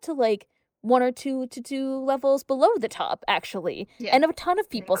goes up to like 1 or 2 to 2 levels below the top, actually. Yeah. And a ton of It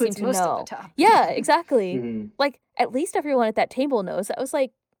people seem includes to most know. of the top. Yeah, exactly. Mhm. Like at least everyone at that table knows. That was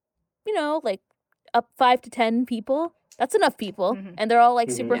like, like up 5 to 10 people. That's enough people, Mhm. and they're all like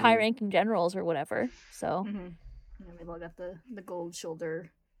Mhm. super Yeah. high-ranking generals or whatever. So And we've all got the gold shoulder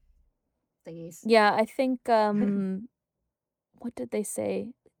thingies. yeah, I think what did they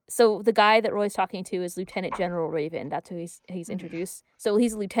say? so the guy that Roy's talking to is Lieutenant General Raven. That's who he's introduced. So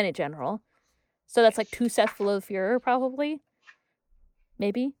he's a lieutenant general. So that's like 2 steps below the Führer, probably.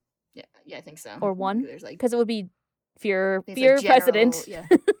 Maybe. Yeah, I think so. Or 1. There's like Because it would be Führer, there's, Führer like, general, president, Yeah,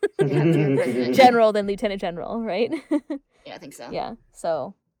 Führer president. general, then lieutenant general, right? Yeah, I think so. Yeah.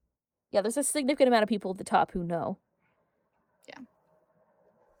 So, yeah, there's a significant amount of people at the top who know. Yeah.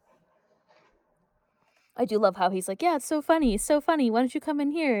 I do love how he's like, yeah, it's so funny. Why don't you come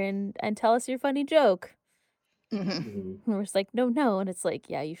in here and tell us your funny joke? Mhm. Mhm. And we're just like, no. And it's like,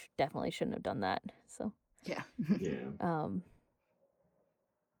 yeah, you definitely shouldn't have done that. So, Yeah. Yeah.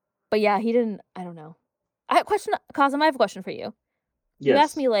 but yeah, he didn't, I don't know. Cosm, I have a question for you. You Yes.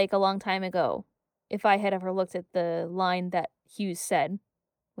 asked me like a long time ago if I had ever looked at the line that Hughes said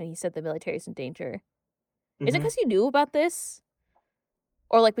when he said the military's in danger. Is it Mhm. because you knew about this?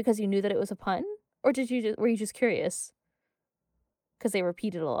 Or like because you knew that it was a pun? Or were you just curious? Because they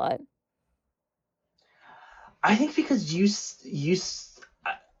repeated a lot. I think because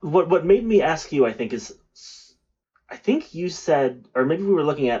what made me ask you, I think, is I think you said, or maybe we were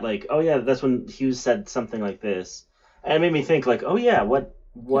looking at like, oh yeah, that's when Hughes said something like this, and it made me think like, oh yeah, what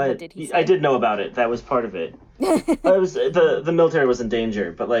did he I say? did know about it. That was part of it. It was the military was in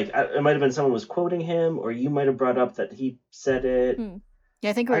danger, but like it might have been someone was quoting him, or you might have brought up that he said it.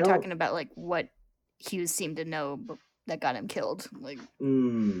 Yeah, I think we I were don't- talking about like what Hughes seemed to know that got him killed. Like,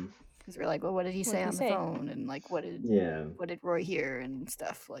 Mm, because we're like, well, what did he What say did he on say? the phone, and like, what yeah, did Roy hear and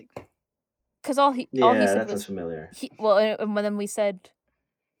stuff like. Because all he yeah, said that sounds was familiar. and then we said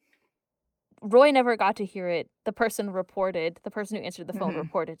Roy never got to hear it. The person who answered the phone Mhm.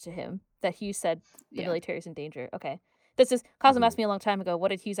 reported to him that Hughes said the Yeah. military's in danger. Okay. Cosm Mhm. asked me a long time ago, what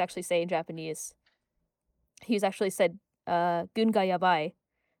did Hughes actually say in Japanese? Hughes actually said gun ga yabai,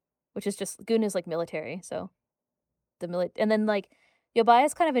 which is just gun is like military, so and then like yabai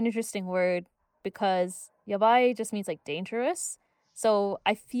is kind of an interesting word because yabai just means like dangerous. So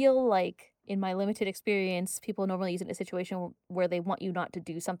I feel like in my limited experience, people normally use it in a situation where they want you not to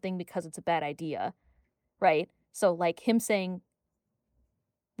do something because it's a bad idea, right? So like him saying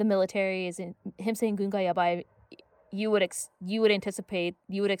the military is in him saying gun ga yabai, you would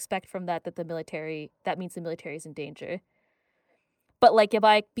expect from that the military, that means the military is in danger. But like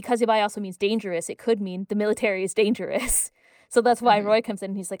because yabai also means dangerous, it could mean the military is dangerous. So that's why Mhm. Roy comes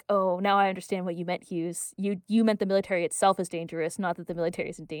in and he's like, oh, now I understand what you meant, Hughes. You meant the military itself is dangerous, not that the military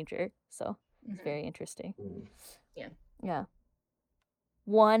is in danger. So it's Mhm. very interesting. Mm. Yeah.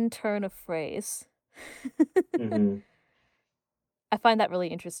 One turn of phrase. Mhm. I find that really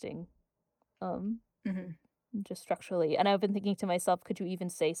interesting. Mhm. Just structurally. And I've been thinking to myself, could you even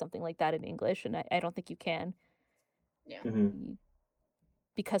say something like that in English? And I don't think you can. Yeah. Mhm.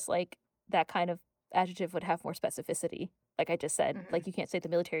 Because like that kind of adjective would have more specificity. Like I just said, Mhm. like you can't say the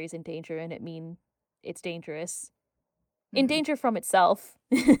military is in danger and it mean it's dangerous. In Mhm. danger from itself.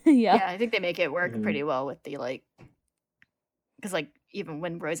 Yeah. Yeah, I think they make it work Mhm. pretty well with the like, because like even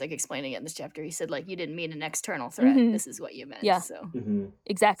when Roy's like explaining it in this chapter, he said like you didn't mean an external threat. Mhm. This is what you meant. Yeah. So Mhm. it's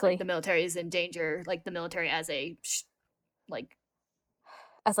Exactly. like the military is in danger. Like the military as a like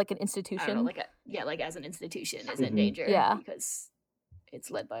As like an I don't know, institution. like as an institution is in Mhm. danger. Yeah. Because it's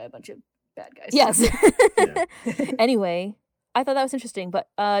led by a bunch of bad guys. Yes. Yeah. Anyway, I thought that was interesting, but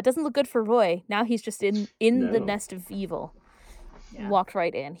it doesn't look good for Roy. Now he's just in the No. nest of evil. Yeah. Walked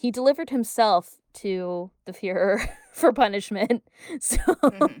right in. He delivered himself to the Führer for punishment. So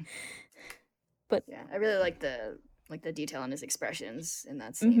Mhm. But yeah, I really like the detail in his expressions in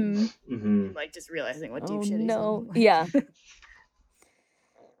that scene. Mhm. Mhm. Like just realizing what deep Oh, shit he's no. in. Yeah.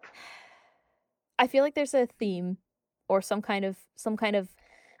 I feel like there's a theme or some kind of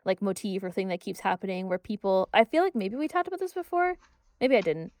like motif or thing that keeps happening where people, I feel like maybe we talked about this before. Maybe I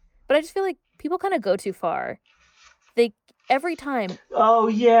didn't. But I just feel like people kind of go too far. They every time. Oh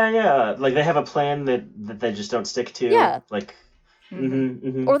yeah. Like they have a plan that they just don't stick to. Yeah. Like. Mhm.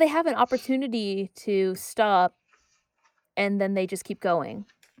 Mhm. Or they have an opportunity to stop and then they just keep going.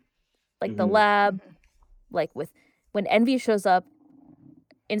 Like the Mhm. lab, Mhm. like when Envy shows up,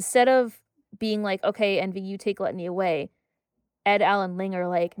 instead of being like, okay, Envy, you take Gluttony away, Ed, Alan, Ling are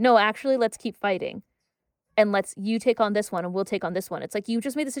like, no, actually, let's keep fighting. And you take on this one and we'll take on this one. It's like you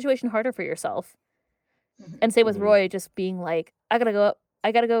just made the situation harder for yourself. Mhm. And same with Mhm. Roy just being like, I gotta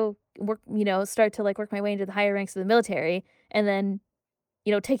go work, start to like work my way into the higher ranks of the military. And then,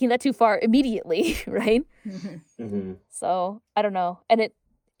 taking that too far immediately, right? Mhm. Mhm. So I don't know. And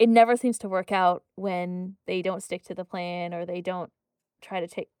it never seems to work out when they don't stick to the plan or they don't try to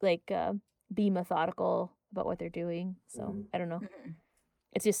take be methodical about what they're doing. So Mhm. I don't know. Mhm.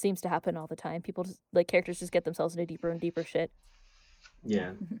 It just seems to happen all the time. People just characters just get themselves into deeper and deeper shit.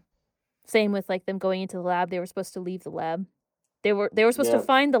 Yeah. Same with like them going into the lab. They were supposed to leave the lab. They were supposed to Yep.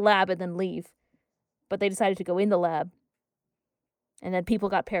 find the lab and then leave, but they decided to go in the lab, and then people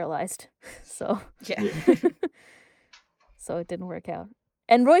got paralyzed. So Yeah. Yeah. so it didn't work out.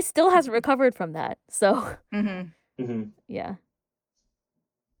 And Roy still hasn't recovered from that. So hmm yeah.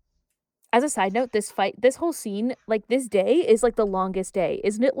 As a side note, this whole scene, like this day is like the longest day.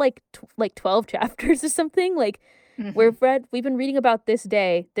 Isn't it like 12 chapters or something? Like we've been reading about this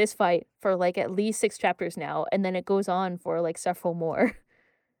day, this fight for like at least 6 chapters now, and then it goes on for like several more.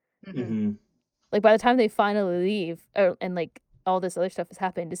 hmm Like by the time they finally leave, and like all this other stuff has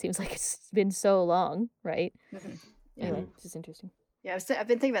happened, it seems like it's been so long, right? Yeah. Anyway, it's just interesting. Yeah, I've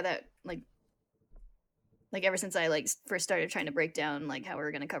been thinking about that like ever since I like first started trying to break down like how we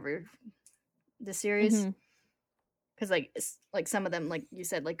were gonna cover the series, Mhm. because like it's like some of them, like you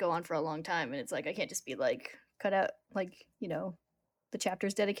said, like go on for a long time, and it's like I can't just be like cut out like the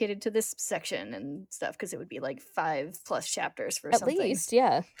chapters dedicated to this section and stuff, because it would be like 5+ chapters for At something. least,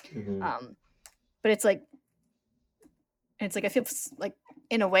 yeah. hmm But it's like I feel like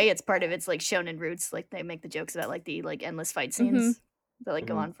in a way it's part of its like shonen roots. Like they make the jokes about like the like endless fight scenes that like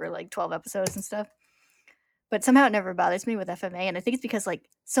go Mhm. on for like 12 episodes and stuff. But somehow it never bothers me with FMA, and I think it's because like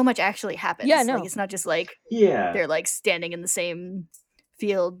so much actually happens. Yeah, no. Like it's not just like Yeah. they're like standing in the same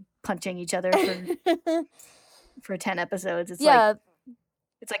field punching each other for 10 episodes. It's Yeah,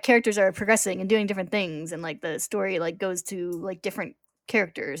 like characters are progressing and doing different things, and like the story like goes to like different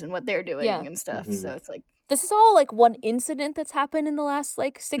characters and what they're doing Yeah. and stuff. Mhm. So it's like this is all like one incident that's happened in the last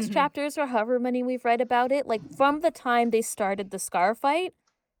like 6 Mhm. chapters or however many we've read about it. Like from the time they started the Scar fight,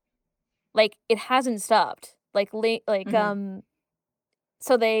 like it hasn't stopped. Like Mhm.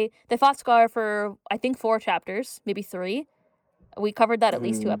 so they fought Scar for I think 4 chapters, maybe 3. We covered that at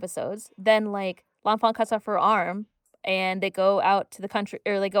least 2 Mhm. episodes. Then like Lanfang cuts off her arm and they go out to the country,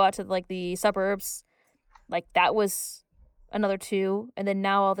 or they go out to like the suburbs. Like that was another 2, and then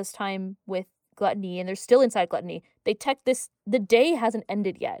now all this time with Gluttony, and they're still inside Gluttony. The day hasn't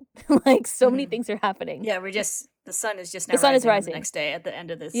ended yet. Like so many Mhm. things are happening. Yeah, the sun is just now The sun is rising on rising. the next day at the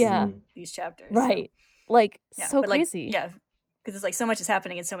end of this Yeah. Mhm. these chapters. so- Right. Like Yeah, so but like crazy. yeah, because it's like so much is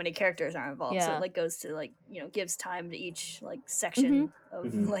happening and so many characters are involved. So Yeah. it like goes to like gives time to each like section of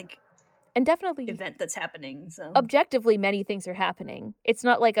Mhm. like And definitely event that's happening. So objectively many things are happening. It's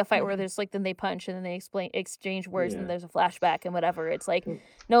not like a fight where Mhm. there's like then they punch and then they exchange words and Yeah. there's a flashback and whatever. It's like Mm.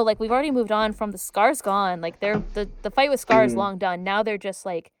 no, like we've already moved on from the Scar's gone. Like the fight with Scar is Mhm. long done. Now they're just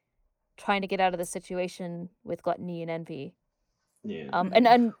like trying to get out of the situation with Gluttony and Envy. Yeah. And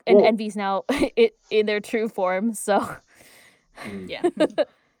Well- Envy's now in their true form. So Mhm. yeah.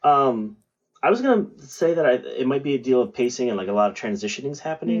 I was gonna say that it might be a deal of pacing and like a lot of transitionings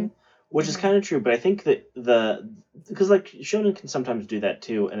happening, which is Mhm. kind of true. But I think that because like shonen can sometimes do that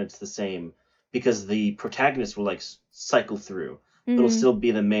too, and it's the same because the protagonist will like cycle through. It'll Mhm. still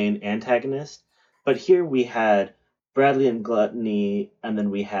be the main antagonist, but here we had Bradley and Gluttony, and then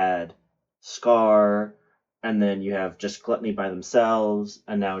we had Scar, and then you have just Gluttony by themselves,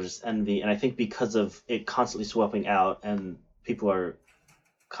 and now just Envy. And I think because of it constantly swapping out and people are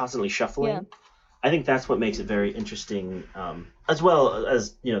constantly shuffling. Yeah. I think that's what makes it very interesting, as well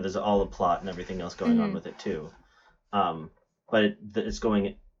as there's all a plot and everything else going on Mhm. with it too. But it's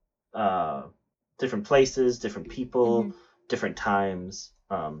going different places, different people, Mhm. different times,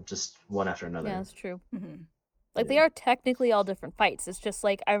 just one after another. Yeah, that's true. Mhm. Like they Yeah. are technically all different fights. It's just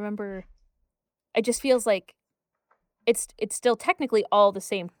like I remember it just feels like it's still technically all the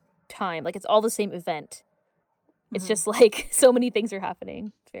same time. Like it's all the same event. It's Mhm. just like so many things are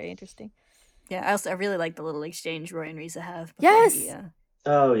happening. It's very interesting. Yeah, I really like the little exchange Roy and Risa have before Yes! he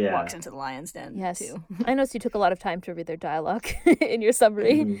Oh yeah. walks into the lion's den Yes. too. I noticed you took a lot of time to read their dialogue in your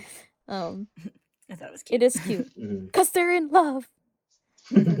summary. Mhm. I thought it was cute. It is cute. Mhm. Because they're in love.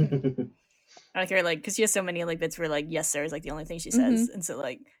 I like her, like, because she has so many like bits where like yes sir is like the only thing she says, and so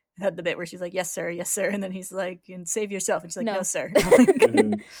like I had the bit where she's like yes sir, and then he's like and save yourself, and she's like no, No. sir.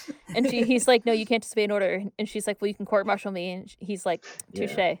 Mhm. And he's like, no, you can't disobey an order. And she's like, well, you can court martial me. And he's like,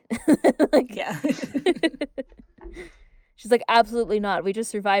 touche. Yeah. Like, Yeah. she's like, absolutely not. We just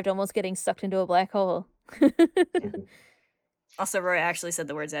survived almost getting sucked into a black hole. Mhm. Also, Roy actually said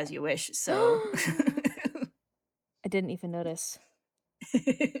the words "as you wish," so I didn't even notice.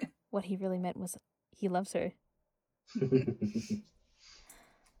 What he really meant was he loves her.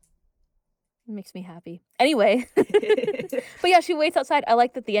 It makes me happy. Anyway. But yeah, she waits outside. I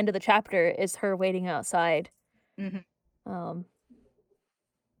like that the end of the chapter is her waiting outside. Mhm.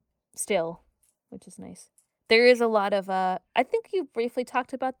 Still, which is nice. There is a lot of I think you briefly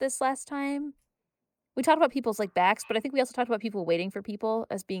talked about this last time. we talked about people's like backs, but I think we also talked about people waiting for people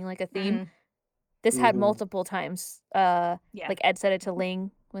as being like a theme. Mhm. This had Mhm. multiple times. Yeah. Like Ed said it to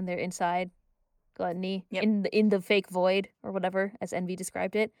Ling when they're inside Gluttony Yep. in the fake void or whatever, as Envy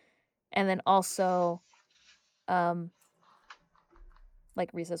described it, and then also,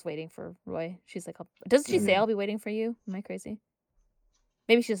 like Risa's waiting for Roy. She's like, doesn't she say Mhm. I'll be waiting for you? Am I crazy?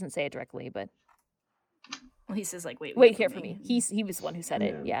 Maybe she doesn't say it directly, but Well, he says like, wait here for me. He was the one who said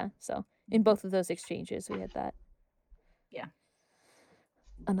it. Yeah. Yeah. So in both of those exchanges, we had that. Yeah.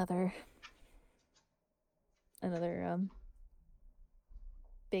 Another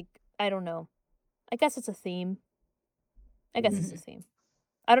big. I don't know. I guess it's a theme. I guess it's a theme.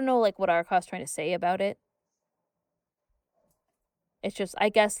 I don't know like what Araka's trying to say about it. It's just I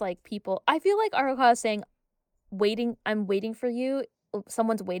guess like people. I feel like Araka is saying, "Waiting. I'm waiting for you.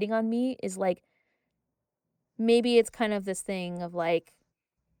 Someone's waiting on me." Is like. Maybe it's kind of this thing of like,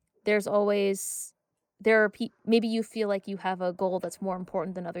 there are maybe you feel like you have a goal that's more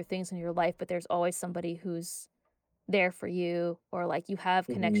important than other things in your life, but there's always somebody who's there for you, or like you have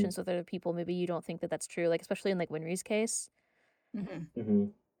Mhm. connections with other people. Maybe you don't think that that's true, like especially in like Winry's case,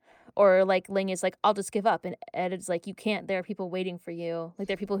 Mhm. or like Ling is like, I'll just give up, and Ed is like, you can't. There are people waiting for you. Like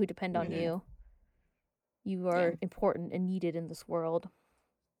there are people who depend on Mhm. you. You are important and needed in this world.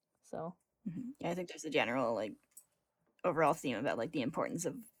 So Yeah, I think there's a general like overall theme about like the importance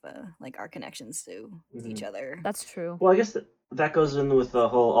of like our connections to each other. that's true. Well, I guess that goes in with the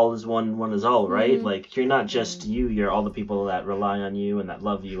whole all is one, one is all, right? Mhm. Like you're not just you, you're all the people that rely on you and that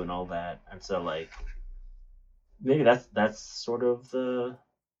love you and all that. And so like maybe that's sort of the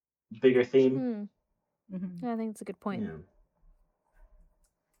bigger theme. I think it's a good point. Yeah.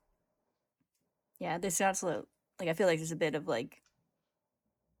 Yeah, there's also like I feel like there's a bit of like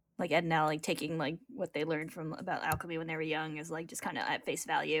Ed and Al like taking like what they learned from about alchemy when they were young is like just kind of at face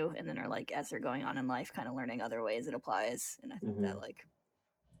value, and then are like as they're going on in life, kind of learning other ways it applies. And I think that like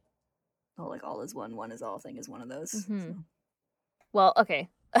the whole like all is one, one is all thing is one of those. So. Well, okay.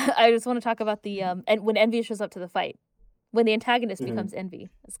 I just want to talk about the and when Envy shows up to the fight, when the antagonist becomes Envy,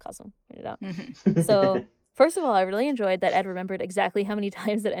 as Cosmo pointed out. So first of all, I really enjoyed that Ed remembered exactly how many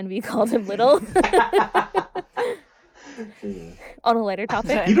times that Envy called him little. On a lighter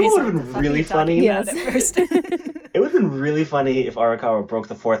topic. You know what would have been really funny? Yes. It would have been really funny if Arakawa broke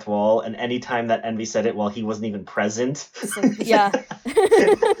the fourth wall, and any time that Envy said it while he wasn't even present. So, yeah.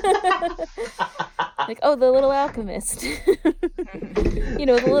 Like, oh, the little alchemist. You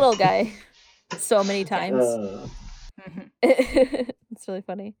know, the little guy. So many times. It's really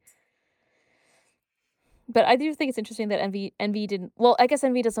funny. But I do think it's interesting that Envy didn't. Well, I guess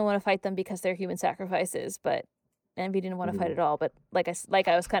Envy doesn't want to fight them because they're human sacrifices, but Envy didn't want to fight at all. But like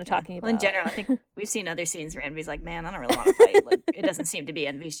I was kind of talking about. Well, in general, I think we've seen other scenes where Envy's like, "Man, I don't really want to fight." Like, it doesn't seem to be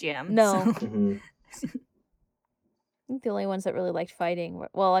Envy's jam. No. So. I think the only ones that really liked fighting were,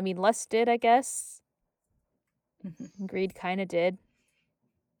 well, I mean, Lust did, I guess. Greed kind of did.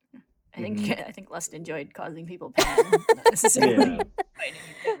 I think Lust enjoyed causing people pain, not necessarily fighting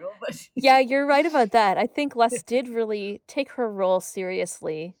in general. But yeah, you're right about that. I think Lust did really take her role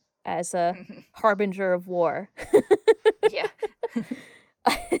seriously as a harbinger of war. Yeah.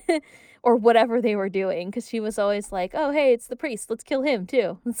 Or whatever they were doing, because she was always like, "Oh, hey, it's the priest. Let's kill him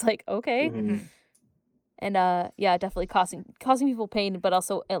too." It's like, okay. And yeah, definitely causing people pain, but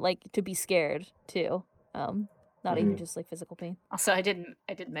also like to be scared too. Not even just like physical pain. Also, I did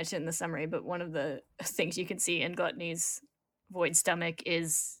mention in the summary, but one of the things you can see in Gluttony's void stomach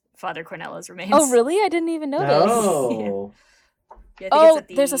is Father Cornella's remains. Oh, really? I didn't even notice. Oh. Yeah, oh,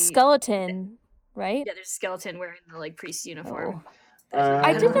 there's a skeleton, right? Yeah, there's a skeleton wearing the like priest uniform.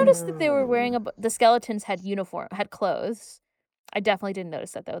 I did notice that they were wearing the skeletons had clothes. I definitely didn't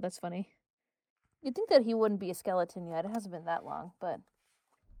notice that though. That's funny. You'd think that he wouldn't be a skeleton yet. It hasn't been that long, but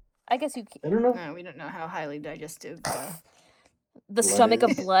I guess you. I don't know. No, we don't know how highly digestive the stomach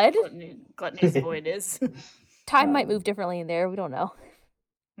of blood. Gluttony's void is. Time might move differently in there. We don't know.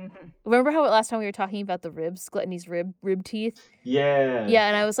 Remember how last time we were talking about the ribs, Gluttony's rib teeth? Yeah. Yeah,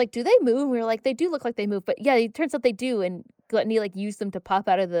 and I was like, do they move? And we were like, they do look like they move, but yeah, it turns out they do, and Gluttony like used them to pop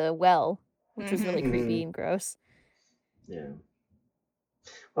out of the well, which was really creepy and gross. Yeah.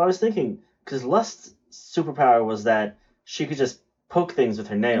 Well, I was thinking, because Lust's superpower was that she could just poke things with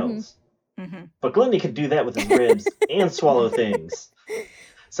her nails. But Gluttony could do that with his ribs and swallow things.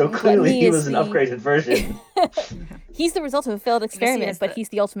 So clearly he was an upgraded version. He's the result of a failed experiment, but he's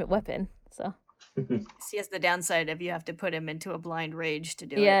the ultimate weapon. So he has the downside of you have to put him into a blind rage to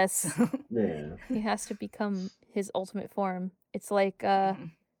do it. Yes. Yeah. He has to become his ultimate form. It's like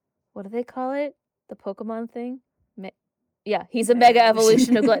what do they call it? The Pokemon thing? Yeah, he's a mega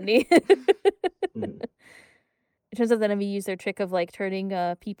evolution of Gluttony. Mhm. It turns out that Envy used their trick of like turning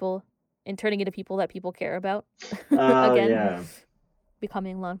people and turning into people that people care about. Oh Again, yeah.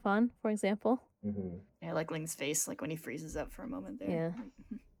 becoming Lanfan, for example. Hmm. Yeah, like Ling's face, like when he freezes up for a moment there. Yeah.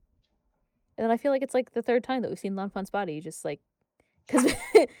 And then I feel like it's like the third time that we've seen Lanfan's body just like, because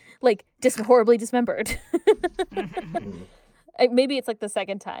like horribly dismembered. Hmm. Maybe it's like the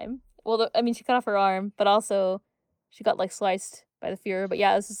second time. Well, I mean, she cut off her arm, but also she got like sliced by the Fuhrer. But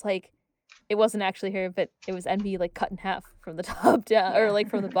yeah, it was just like it wasn't actually her, but it was Envy like cut in half from the top down, or Yeah. like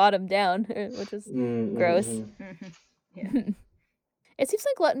from the bottom down, which is gross. Mm-hmm. Yeah. It seems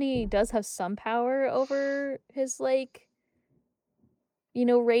like Gluttony does have some power over his like,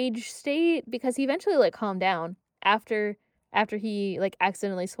 rage state, because he eventually like calmed down after he like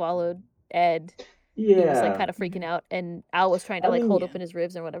accidentally swallowed Ed. He was like Yeah. kind of freaking out, and Al was trying to I like mean, hold yeah. open his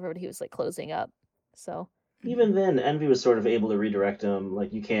ribs or whatever, but he was like closing up. So even then, Envy was sort of able to redirect him.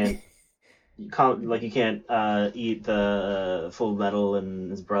 Like you can't eat the full metal and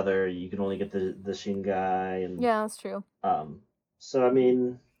his brother. You can only get the Shin guy, and yeah, that's true. So I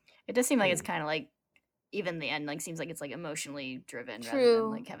mean, It does seem like it's kind of like, even the end, like seems like it's like emotionally driven rather True. than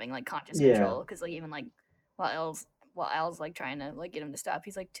like having like conscious Yeah. control. Because like even like while Al's like trying to like get him to stop,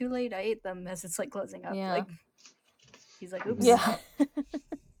 he's like, "Too late, I ate them," as it's like closing up. Yeah. Like he's like, "Oops." Yeah.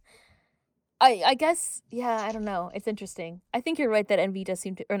 I guess, yeah, I don't know. It's interesting. I think you're right that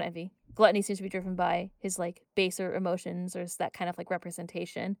Gluttony seems to be driven by his like baser emotions, or that kind of like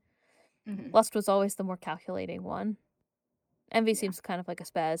representation. Mhm. Lust was always the more calculating one. Envy Yeah. seems kind of like a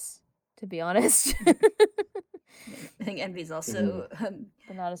spaz, to be honest. I think Envy's also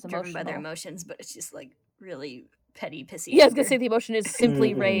But not as driven by their emotional. emotions, but it's just like really petty, pissy. Yeah, I was gonna anger. say the emotion is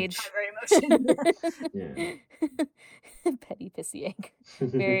simply Mhm. rage. Not very emotion. Yeah. Petty pissy anger.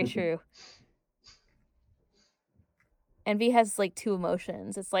 Very true. Envy has like two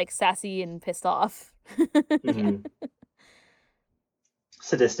emotions. It's like sassy and pissed off. Mhm.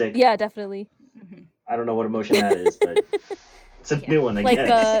 Sadistic. Yeah, definitely. Mhm. I don't know what emotion that is, but it's a Yeah. new one, I Like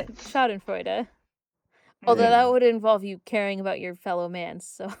guess. Schadenfreude. Although Yeah. that would involve you caring about your fellow man,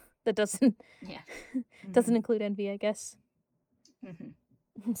 so that doesn't Yeah. doesn't include envy, I guess. Mhm.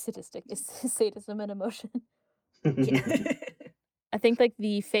 Sadistic is sadism and emotion. Yeah. I think like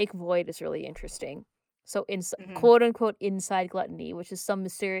the fake void is really interesting. So Mhm. quote unquote inside Gluttony, which is some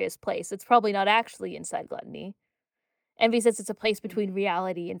mysterious place. It's probably not actually inside Gluttony. Envy says it's a place between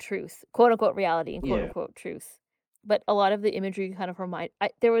reality and truth, quote unquote reality and quote Yeah. unquote truth. But a lot of the imagery kind of I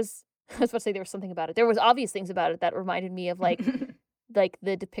was about to say there was something about it. There was obvious things about it that reminded me of like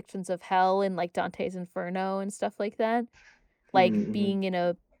the depictions of hell in like Dante's Inferno and stuff like that. Like Mhm. being in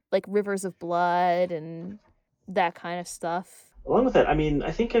a like rivers of blood and that kind of stuff. Along with that, I mean,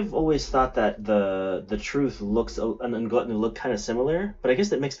 I think I've always thought that the truth looks and Gluttony look kind of similar, but I guess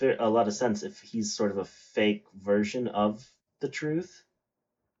that makes a lot of sense if he's sort of a fake version of the truth.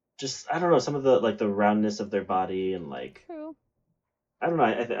 Just I don't know, some of the like the roundness of their body and like True. I don't know,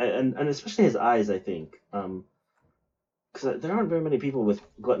 and especially his eyes, I think, because there aren't very many people with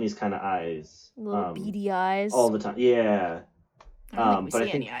Gluttony's kind of eyes, Little beady eyes. all the time. Yeah. I don't think we But I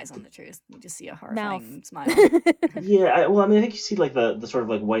see think any eyes on the truth. We just see a Mouth. horrifying smile. yeah, well, I mean, I think you see like the sort of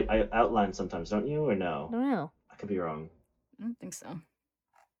like white outline sometimes, don't you? Or no? I don't know. I could be wrong. I don't think so.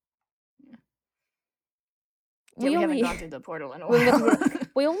 Yeah, We we only haven't gone through the portal in a we haven't while. gone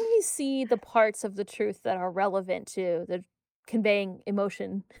we only see the parts of the truth that are relevant to the conveying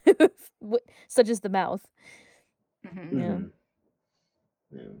emotion, such as the mouth. Mhm. Yeah. Mhm.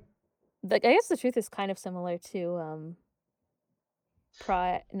 Yeah. Like I guess the truth is kind of similar to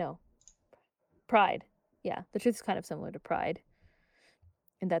pride. No, pride. Yeah, the truth is kind of similar to pride,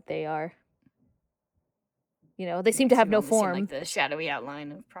 in that they are. They seem to have no We've only seen, form. like the shadowy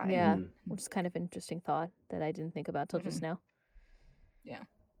outline of pride. Yeah, Mhm. which is kind of an interesting thought that I didn't think about till just now. Yeah.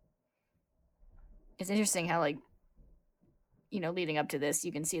 It's interesting how like leading up to this,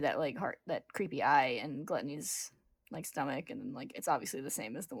 you can see that like that creepy eye in Gluttony's like stomach, and then like it's obviously the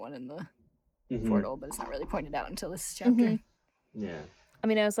same as the one in the Mhm. portal, but it's not really pointed out until this chapter. Mhm. Yeah. I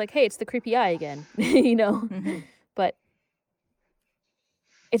mean, I was like, hey, it's the creepy eye again, Mhm. but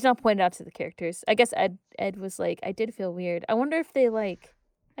it's not pointed out to the characters. I guess Ed was like, I did feel weird. I wonder if they like,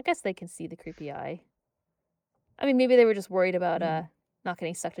 I guess they can see the creepy eye. I mean, maybe they were just worried about not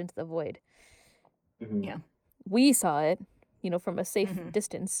getting sucked into the void. Mhm. Yeah. We saw it, from a safe Mhm.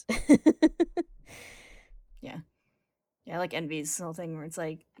 distance. Yeah, like Envy's whole thing where it's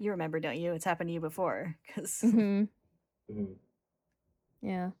like, you remember, don't you? It's happened to you before. Because Mhm. Mhm.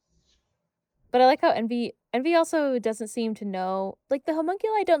 Yeah. But I like how Envy also doesn't seem to know, like the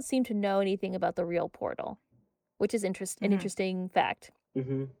homunculi don't seem to know anything about the real portal, which is an Mhm. interesting fact.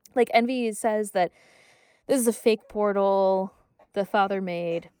 Mm-hmm. Like Envy says that this is a fake portal the father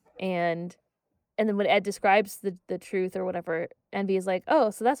made, and then when Ed describes the truth or whatever, Envy is like, oh,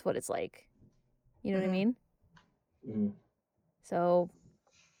 so that's what it's like. You know what I Mhm. mean? Mm-hmm. So,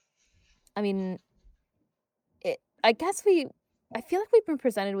 I mean, I feel like we've been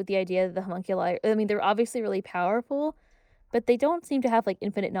presented with the idea that the homunculi, I mean, they're obviously really powerful, but they don't seem to have like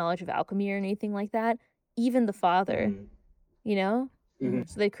infinite knowledge of alchemy or anything like that. Even the father, Mm-hmm. you know? Mhm.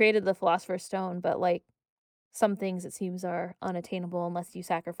 So they created the Philosopher's Stone, but like some things it seems are unattainable unless you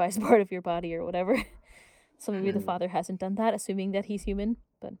sacrifice part of your body or whatever. So maybe the Mhm. father hasn't done that, assuming that he's human.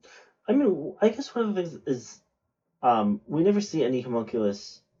 But I mean, I guess one of the things is we never see any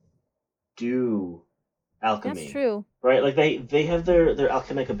homunculus do that's alchemy, true. right? Like they have their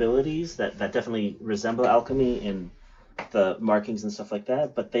alchemic abilities that definitely resemble alchemy in the markings and stuff like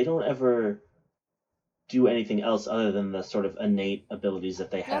that, but they don't ever do anything else other than the sort of innate abilities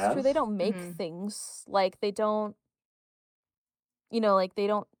that they That's true. have. They don't make Mhm. things like they don't, like they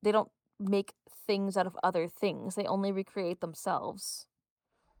don't make things out of other things. They only recreate themselves.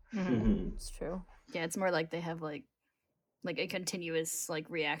 Mhm. Hmm. It's true. Yeah, it's more like they have like a continuous like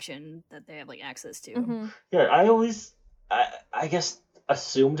reaction that they have like access to. Mm-hmm. Yeah, I always, I guess,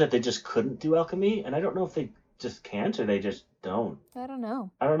 assumed that they just couldn't do alchemy, and I don't know if they just can't or they just don't. I don't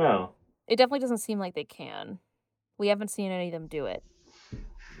know. I don't know. It definitely doesn't seem like they can. We haven't seen any of them do it.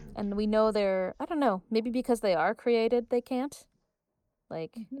 And we know I don't know, maybe because they are created, they can't.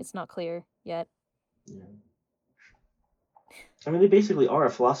 Like, Mhm. it's not clear yet. Yeah. I mean, they basically are a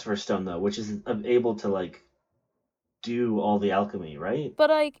philosopher's stone, though, which is able to like do all the alchemy, right? But,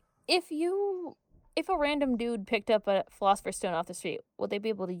 like, if a random dude picked up a Philosopher's Stone off the street, would they be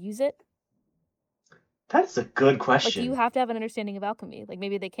able to use it? That's a good Like, do you question. have to have an understanding of alchemy? Like,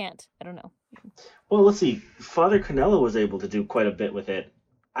 maybe they can't. I don't know. Well, let's see. Father Canella was able to do quite a bit with it.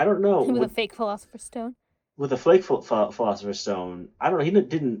 I don't know. With a fake Philosopher's Stone? With a flake philosopher's stone, I don't know. He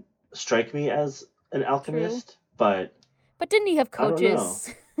didn't strike me as an True. alchemist, but But didn't he have I don't know.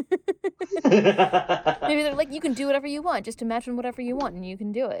 coaches? Maybe they're like, you can do whatever you want. Just imagine whatever you want and you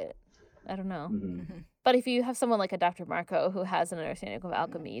can do it. I don't know. Mhm. Mhm. But if you have someone like a Dr. Marco who has an understanding of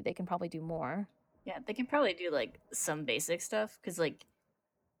alchemy, they can probably do more. Yeah, they can probably do like some basic stuff because like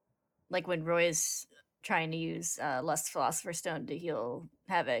when Roy is trying to use Lust Philosopher's Stone to heal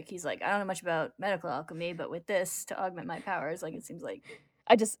Havoc, he's like, I don't know much about medical alchemy, but with this to augment my powers, like it seems like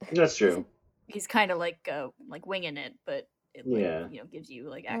I just That's true. he's kind of like winging it, but it like Yeah. gives you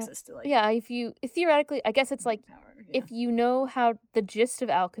like Well, access to like yeah, if theoretically, I guess it's like power. Yeah. if you know how the gist of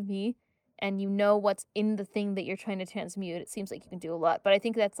alchemy and you know what's in the thing that you're trying to transmute, it seems like you can do a lot. But I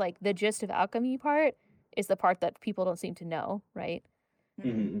think that's like the gist of alchemy part is the part that people don't seem to know, right?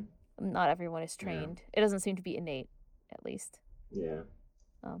 Hmm. Not everyone is Yeah. trained. It doesn't seem to be innate, at least. Yeah.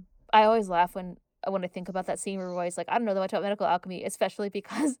 I always laugh when I think about that scene where Roy's like, I don't know that much about medical alchemy, especially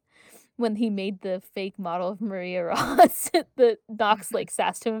because when he made the fake model of Maria Ross, the Knox like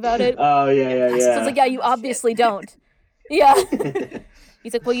sassed him about it. Oh yeah, Yeah. So it's like, yeah, you Shit. obviously don't. Yeah. yeah.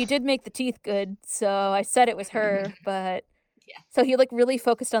 He's like, well, you did make the teeth good, so I said it was her, but Yeah. so he like really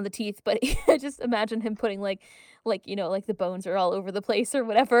focused on the teeth, but I just imagine him putting like like the bones are all over the place or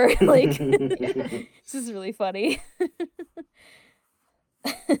whatever. Like this is really funny.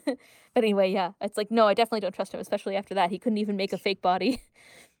 But anyway, yeah, it's like no, I definitely don't trust him, especially after that. He couldn't even make a fake body.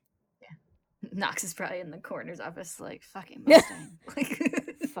 Knox is probably in the coroner's office, like fucking Mustang, like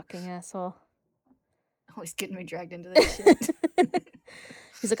Fucking asshole. always getting me dragged into this shit.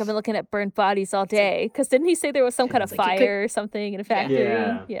 He's like, I've been looking at burnt bodies all day. Because didn't he say there was some kind of It's like he could- fire or something in a factory?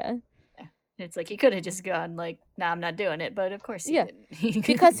 Yeah. Yeah. It's like he could have just gone like, nah, I'm not doing it, but of course he Yeah. didn't.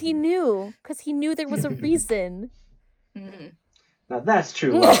 Because he knew there was a reason. Mhm. Now that's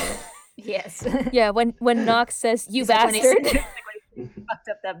true love. Yes. Yeah, when Knox says, you It's like when he bastard. said- when he fucked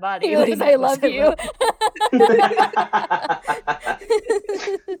up that body. He what goes, he I meant was, love you.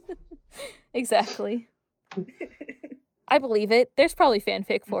 Exactly. I believe it. There's probably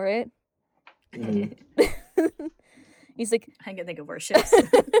fanfic for it. Mhm. He's like, I can think of worse ships.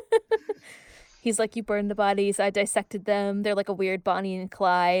 he's like, you burned the bodies. I dissected them. They're like a weird Bonnie and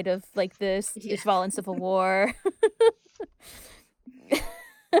Clyde of like this Yeah. Ishval and Civil War.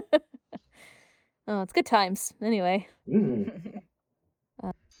 Oh, it's good times. Anyway. Mhm.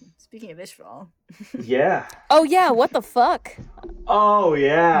 Speaking of Ishval, Yeah. Oh yeah, what the fuck? Oh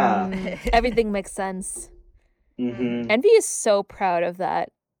yeah. Everything makes sense. Hmm. Envy is so proud of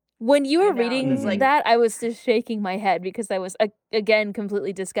that. When you I were know, reading it's like- that, I was just shaking my head because I was again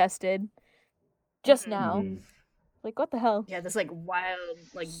completely disgusted. Just Mhm. now, Mhm. like what the hell? yeah, this like wild,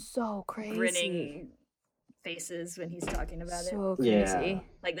 like So crazy. grinning faces when he's talking about it. So crazy. Yeah.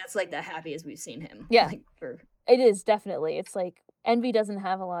 Like that's like the happiest we've seen him. Yeah. Like, It is, definitely. It's like Envy doesn't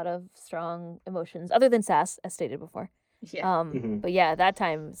have a lot of strong emotions other than sass, as stated before. yeah. Mhm. But yeah, that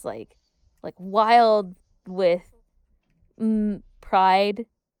time was like wild with pride.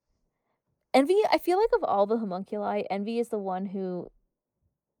 Envy, I feel like of all the homunculi, Envy is the one who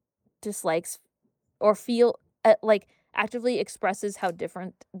dislikes or like actively expresses how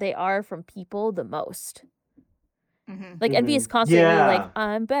different they are from people the most. Mm-hmm. Like Envy is Mhm. constantly like, Yeah.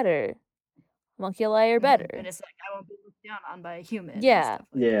 I'm better. Homunculi are better. And it's like I won't be looked down on by a human. and Yeah. stuff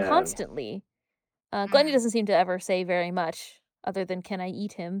like Yeah. Constantly. Gluttony Mhm. doesn't seem to ever say very much other than "Can I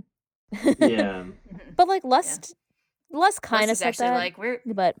eat him?" Yeah. Mhm. But like Lust kind Les of is said actually that, like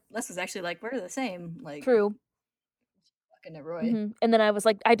but Les is actually like we're the same. Like true. fucking at Roy. Mhm. And then I was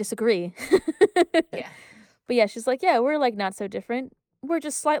like, I disagree. Yeah. But yeah, she's like, yeah, we're like not so different. We're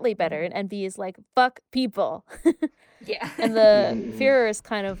just slightly better. And Envy is like, fuck people. Yeah. And the Mhm, mhm. Führer is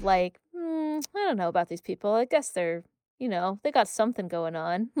kind of like, I don't know about these people. I guess they're, they got something going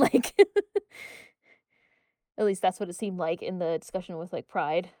on. Like, at least that's what it seemed like in the discussion with like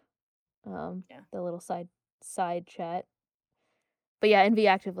Pride. Yeah. The little side chat. But yeah, Envy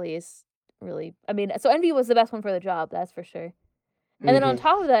actively is really, I mean, so Envy was the best one for the job, that's for sure. And then on Mhm.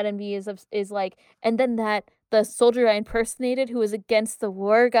 top of that, Envy is like, and then the soldier I impersonated who was against the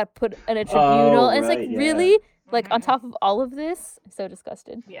war got put in a tribunal. Oh, And it's like, right, yeah. really? Like on Mhm. top of all of this? I'm so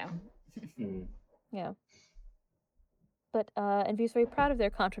disgusted. Yeah. Mhm. Yeah. But Envy's very proud of their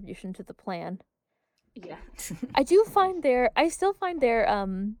contribution to the plan. Yeah. I still find their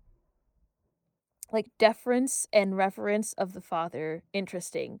like deference and reverence of the father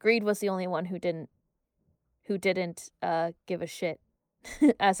interesting. Greed was the only one who didn't give a shit,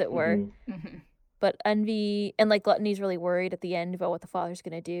 as it were. Mhm. Mhm. But Envy and like Gluttony's really worried at the end about what the father's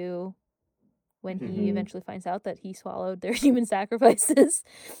gonna do when he Mhm. eventually finds out that he swallowed their human sacrifices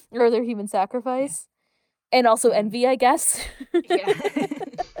or their human sacrifice. And also Mhm. Envy, I guess. Yeah.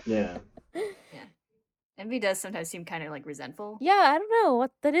 Yeah. Yeah. Envy does sometimes seem kind of like resentful, Yeah, I don't know.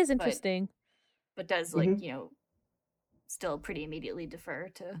 That is interesting. but does like, Mhm. Still pretty immediately defer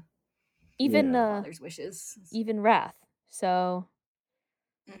to Even Yeah. father's wishes. even Wrath. So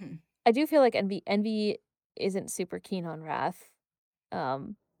Mhm. I do feel like Envy isn't super keen on Wrath.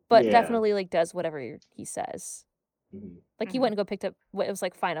 But Yeah. definitely like does whatever he says. Mhm. Like he Mhm. went and go picked up it was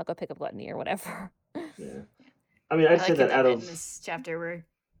like, fine, I'll go pick up Gluttony or whatever. Yeah. I mean, I I'd say like that that out bit in of this chapter where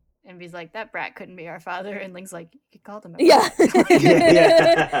Envy's like, that brat couldn't be our father, and Ling's like, you called him a Yeah. brat.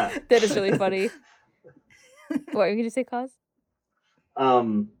 yeah. That is really funny. What were you gonna say, Cause?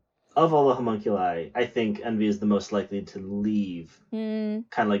 Of all the homunculi, I think Envy is the most likely to leave, Hmm.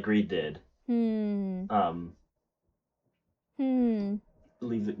 kind of like Greed did. Hmm.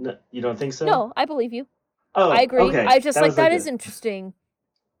 Leave it. No, you don't think so? No, I believe you. Oh, I agree. okay. I just That like was like that is a interesting.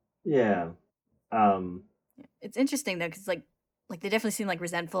 yeah. It's interesting though, because like they definitely seem like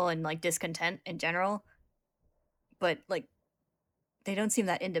resentful and like discontent in general, but like they don't seem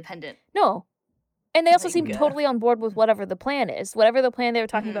that independent. No. And they also Like, seem totally on board with whatever the plan is. Whatever the plan they were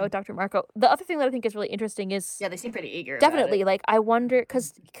talking about Mhm. with Dr. Marco. The other thing that I think is really interesting is Yeah, they seem pretty eager. definitely, About it. like, I wonder,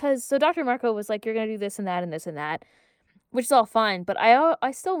 because so Dr. Marco was like, you're going to do this and that and this and that, which is all fine. But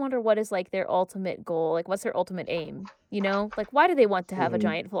I still wonder what is, like, their ultimate goal. Like, what's their ultimate aim? You know? Like, why do they want to have a Mhm.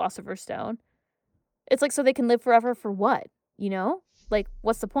 giant Philosopher's Stone? It's like so they can live forever for what? You know? Like,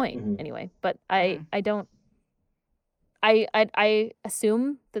 what's the point? Mhm. Anyway, but Mhm. I don't. I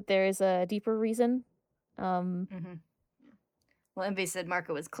assume that there is a deeper reason. Mhm. Well, Envy said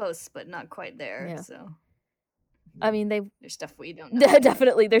Marco was close, but not quite there. Yeah. So I mean, there's stuff we don't know.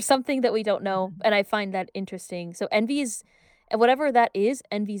 definitely there's something that we don't know, and I find that interesting. So Envy's, whatever that is,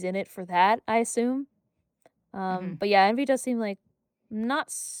 Envy's in it for that, I assume. Mhm. But yeah, Envy does seem like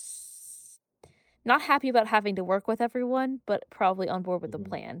not happy about having to work with everyone, but probably on board with the Mhm.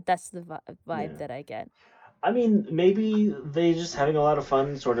 plan. That's the vibe Yeah. that I get. I mean, maybe they just having a lot of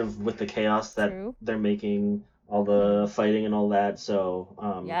fun, sort of with the chaos that True. they're making, all the fighting and all that. So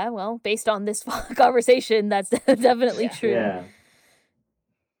Yeah, well, based on this conversation, that's definitely Yeah. true. yeah.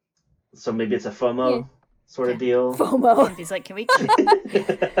 So maybe it's a FOMO sort of Yeah. deal. FOMO. Envy's like, can we?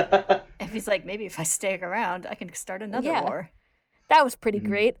 yeah. Envy's like, maybe if I stick around, I can start another Yeah. war. That was pretty Mhm.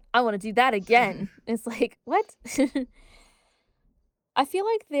 great. I want to do that again. It's like, what? I feel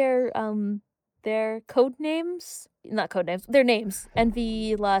like their code names, not code names, their names.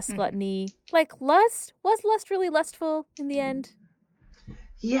 Envy, Lust, Mhm. Gluttony. Like Lust? Was Lust really lustful in the end?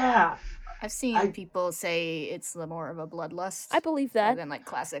 I've seen people say it's more of a bloodlust. I believe rather that. than like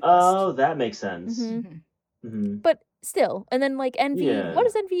classic lust. Oh, that makes sense. Mhm. Mhm. Mm-hmm. But still. And then like Envy, what Yeah.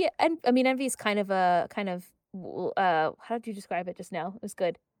 is Envy? I mean, Envy is kind of how did you describe it just now? It was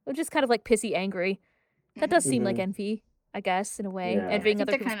good. It was just kind of like pissy angry. That does seem like Mhm. Envy, I guess, in a way. Yeah. I Envying think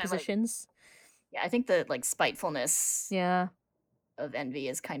other they're people's kind of like, positions. I think the like spitefulness Yeah. of Envy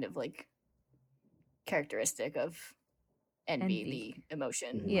is kind of like characteristic of Envy, Envy. the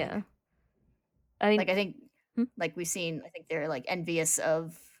emotion. Mhm. Yeah. I mean, Like I think Hmm? like we've seen, I think they're like envious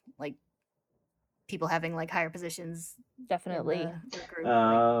of like people having like higher positions in definitely. the group. Like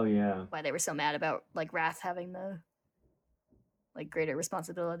Oh yeah. why they were so mad about like Wrath having the like greater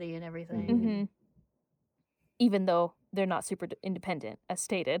responsibility and everything. Mhm. hmm Even though they're not super independent, as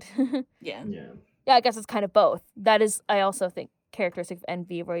stated. Yeah. Yeah. Yeah, I guess it's kind of both. That is, I also think, characteristic of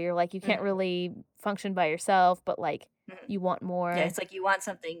Envy, where you're like, you can't Mhm. really function by yourself, but like, Mhm. you want more. Yeah, it's like you want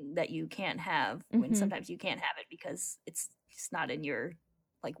something that you can't have when Mhm. sometimes you can't have it because it's just not in your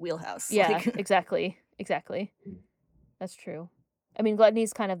like wheelhouse. Yeah, Like, exactly. Exactly. Mm. That's true. I mean,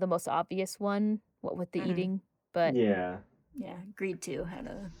 Gluttony's kind of the most obvious one, what with the Mhm. eating, but Yeah. yeah, Greed too had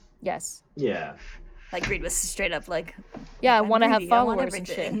a yes. Yeah. like Greed was straight up like, Yeah, I I'm want to have greedy, I want followers and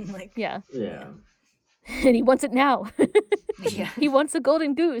shit. everything. Like, Yeah. Yeah. And he wants it now. yeah. He wants a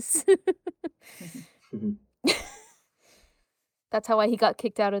golden goose. Mhm. That's how he got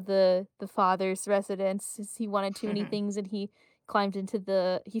kicked out of the father's residence. Is he wanted too many Mhm. things, and he climbed into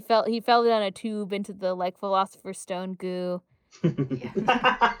the he fell down a tube into the like Philosopher's Stone goo. Yeah.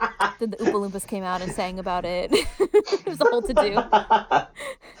 Then the Oompa Loompas came out and sang about it. It was a whole to do.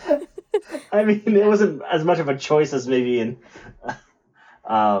 I mean, it wasn't as much of a choice as maybe in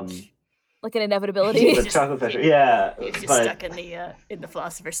Like an inevitability. the chocolate factory. Yeah, He was just but stuck in the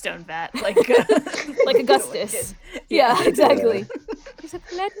Philosopher's Stone vat, like Like Augustus. Yeah, exactly. He's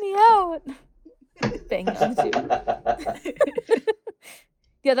like, let me out. Bang on the tube.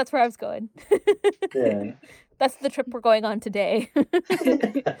 Yeah, that's where I was going. yeah. That's the trip we're going on today.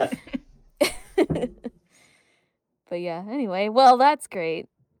 But yeah, anyway, well, that's great.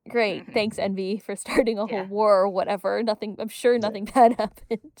 Great. Mhm. Thanks, Envy, for starting a whole Yeah. war or whatever. I'm sure nothing bad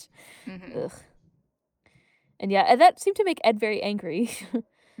happened. Mhm. Ugh. And yeah, and that seemed to make Ed very angry,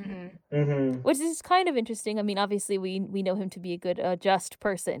 Mhm. Mhm. which is kind of interesting. I mean, obviously we know him to be a good, just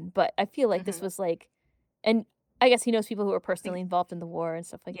person, but I feel like this Mhm. was like, and I guess he knows people who were personally involved in the war and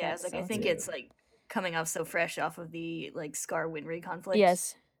stuff like Yeah, that. it's like I So think Yeah. it's like coming off so fresh off of the like Scar Winry conflict.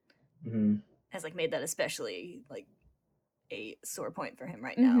 yes, Mhm. Has like made that especially like a sore point for him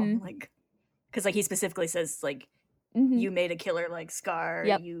right Mhm. now. Like, because like he specifically says like Mhm. you made a killer like Scar.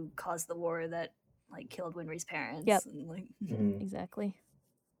 Yep. You caused the war that like killed Winry's parents. Yep. And like, Mhm. Exactly.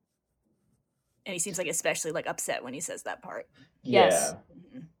 and he seems like especially like upset when he says that part. Yes.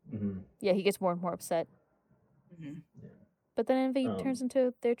 Yeah. Mhm. Mhm. Yeah, he gets more and more upset. Mhm. But then Envy turns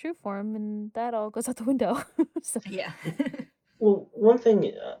into their true form, and that all goes out the window. So Yeah. Well, one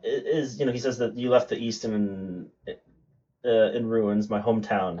thing is, he says that you left the East in ruins, my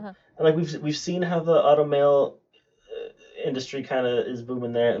hometown, Uh-huh. and like we've seen how the automail industry kind of is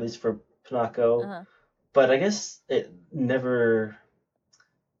booming there, at least for Pinocchio. Uh-huh. But I guess it never,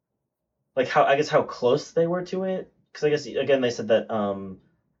 like how close they were to it, because I guess again they said that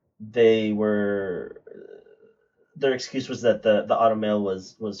they were their excuse was that the automail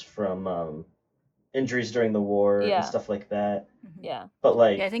was from injuries during the war Yeah. and stuff like that. Mhm. Yeah. But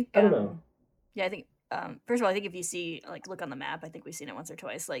like Yeah, I think. I don't know. Yeah, I think. First of all, I think if you see like look on the map, I think we've seen it once or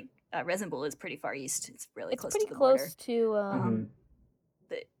twice. Like Resemble is pretty far east. It's really It's close pretty to the close border. to Mhm.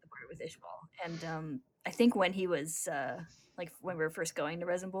 The border with Ishbal. And I think when he was like when we were first going to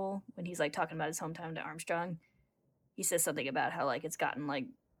Resemble, when he's like talking about his hometown to Armstrong, he says something about how like it's gotten like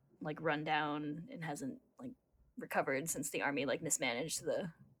run down and hasn't like recovered since the army like mismanaged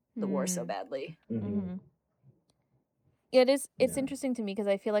the war so badly. Mhm. Yeah, it's Yeah. interesting to me because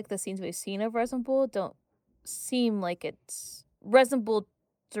I feel like the scenes we've seen of Resin Bull don't seem like it's Resin Bull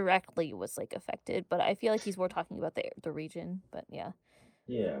directly was like affected, but I feel like he's more talking about the region. But yeah,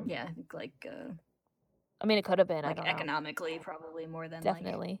 Yeah. Yeah, I think like I mean, it could have been. I like don't know. economically probably more than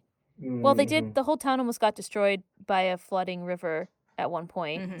Definitely. Well, they did. The whole town almost got destroyed by a flooding river at one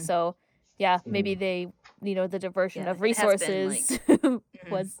point. Mhm. So yeah, maybe they, the diversion Yeah, of it has been, resources Mhm.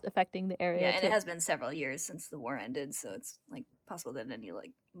 was affecting the area. Yeah, and too. it has been several years since the war ended, so it's like possible that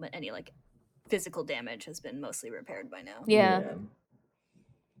any like physical damage has been mostly repaired by now. Yeah.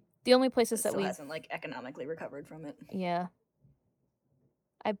 The only places It that still we hasn't like economically recovered from it. Yeah.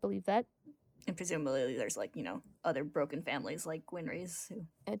 I believe that. And presumably there's like, other broken families like Winry's who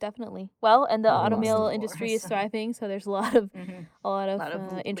Definitely. Well, and the Lost in the automobile war, industry is so- thriving, so there's a lot of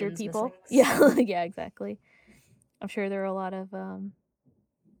Mhm. injured limbs people. missing. Yeah, yeah, exactly. I'm sure there were a lot of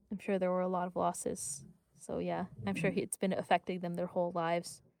losses. So yeah, I'm sure it's been affecting them their whole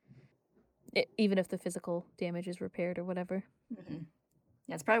lives, even if the physical damage is repaired or whatever. Mm-hmm.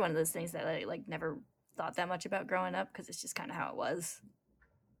 Yeah, it's probably one of those things that I like never thought that much about growing up because it's just kind of how it was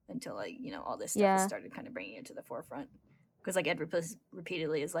until like all this stuff has Yeah. started kind of bringing it to the forefront. Because like Edward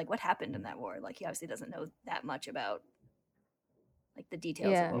repeatedly is like, what happened in that war? Like he obviously doesn't know that much about like the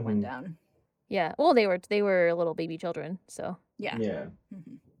details Yeah. of what went Mhm. down. Yeah. Well, they were little baby children, so. Yeah. Yeah.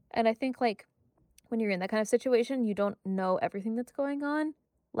 Mm-hmm. And I think like when you're in that kind of situation, you don't know everything that's going on.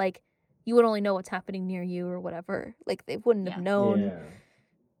 Like you would only know what's happening near you or whatever. Like they wouldn't have Yeah. known,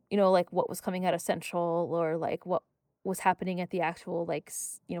 Yeah. like what was coming out of Central or like what was happening at the actual like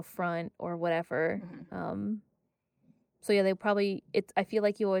front or whatever. Mm-hmm. So yeah, they probably I feel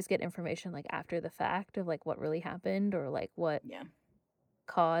like you always get information like after the fact of like what really happened or like what Yeah.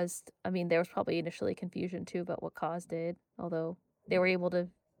 caused. I mean, there was probably initially confusion too about what caused it, although they were able to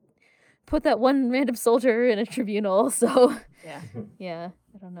put that one random soldier in a tribunal. So Yeah. yeah,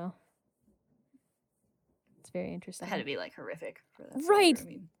 I don't know. It's very That interesting. had to be like horrific for that. Right. Soldier.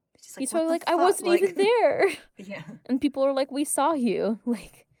 I mean, it's just He's what probably the like, I fuck? wasn't Like, even there. Yeah. And people are like, we saw you.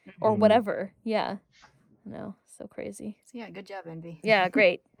 Like, or Mhm. whatever. Yeah. No, so crazy. So yeah, good job, Envy. Yeah,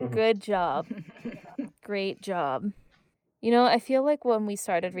 great. Mhm. Good job. Great job. I feel like when we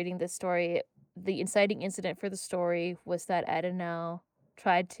started reading this story, the inciting incident for the story was that Ed and Nell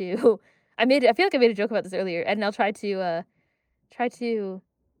tried to I feel like I made a joke about this earlier. Ed and Nell tried to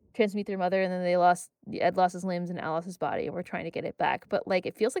transmute their mother, and then Ed lost his limbs and Al lost his body, and we're trying to get it back. But like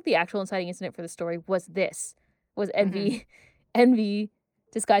it feels like the actual inciting incident for the story was Envy Envy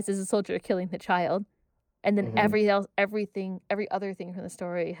disguised as a soldier killing the child. And then Mhm. every other thing from the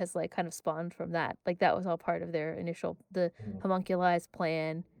story has like kind of spawned from that. Like that was all part of their initial the Mhm. homunculized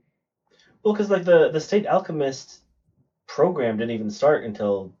plan. Well, because like the state alchemist program didn't even start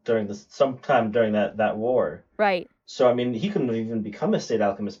until sometime during that war. Right. So I mean, he couldn't even become a state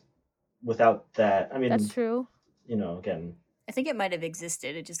alchemist without that. I mean, That's true. again. I think it might have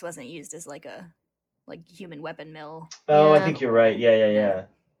existed. It just wasn't used as like a human weapon mill. Oh, I Yeah. think you're right. Yeah. Yeah.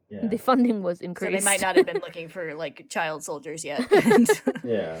 The funding was So increased. they might not have been looking for like child soldiers yet.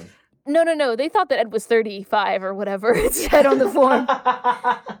 Yeah. No. They thought that Ed was 35 or whatever. It said on the form.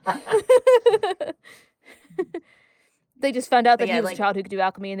 They just found out But that yeah, he was like- a child who could do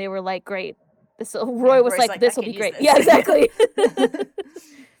alchemy, and they were like, "Great." So Yeah, Roy was Roy's like, "This "I will can be use great." this." Yeah, exactly.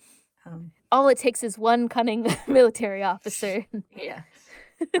 All it takes is one cunning military officer. Yeah.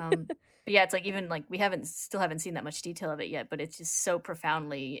 But yeah, it's like even like we still haven't seen that much detail of it yet, but it's just so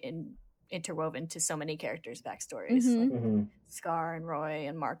profoundly interwoven to so many characters' backstories, Mhm. like Mhm. Scar and Roy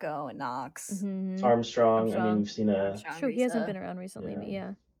and Marco and Knox. Mhm. Armstrong. I Armstrong. mean, we've seen a. Armstrong, True, he hasn't Risa. been around recently, but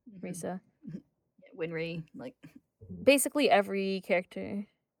yeah, Mhm. Risa. Winry, like Basically every character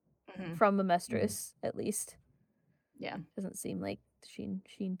mhm. from Amestris, at least. Yeah. Doesn't seem like Sheen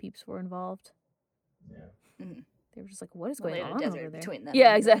peeps were involved. Yeah. Mhm. They were just like, what is Well, going they had a on desert over there? between them.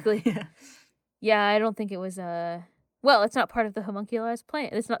 Yeah, and the- exactly. Yeah, I don't think it was well, it's not part of the homunculized plan.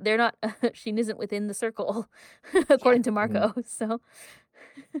 It's not they're not Sheen isn't within the circle according to Marco. So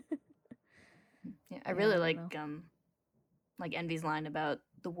Yeah, I really I don't like Envy's line about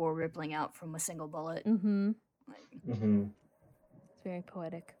the war rippling out from a single bullet. Mhm. Like, Mhm. It's very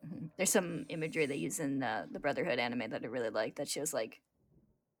poetic. there's some imagery they use in the Brotherhood anime that I really like that shows like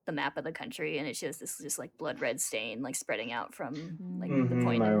the map of the country, and it shows this just like blood red stain like spreading out from like the Mhm,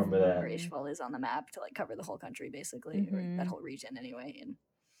 point I of remember that. where Ishval is on the map to like cover the whole country basically, or that Mhm. whole region anyway. And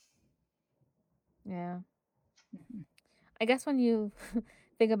Yeah. I guess when you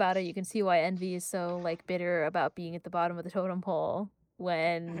think about it, you can see why Envy is so like bitter about being at the bottom of the totem pole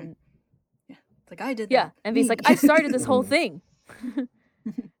when it's like I did yeah, that. Envy's Me. like, I started this whole Mhm. thing.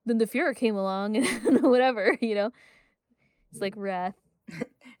 Then the Fuhrer came along and whatever, It's like wrath.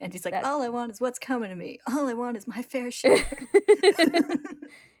 And he's like, That- all I want is what's coming to me. All I want is my fair share.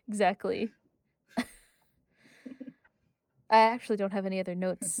 Exactly. I actually don't have any other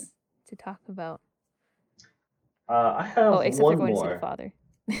notes to talk about. I have Oh, except for one going to see more. the father.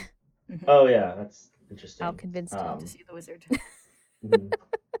 Oh yeah, that's interesting. How convinced him To see the wizard.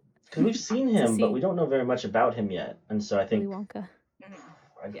 Because we've seen him, but see- we don't know very much about him yet, and so I Willy think. Wonka.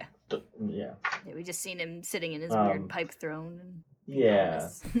 Yeah. Yeah. Yeah, we just seen him sitting in his weird Um, pipe throne. And Yeah.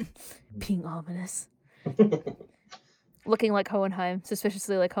 Being ominous. Looking like Hohenheim.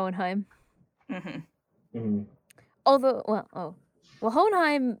 Suspiciously like Hohenheim. Mhm. Although,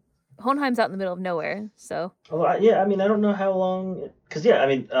 Hohenheim's out in the middle of nowhere, so. Although, I mean, I don't know how long. Because yeah, I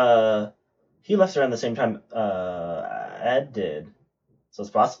mean, he left around the same time Ed did, so it's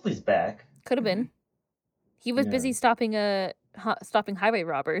possible he's back. Could have been. He was Yeah. busy stopping highway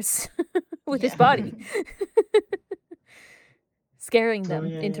robbers with his Yeah. body, scaring Oh, them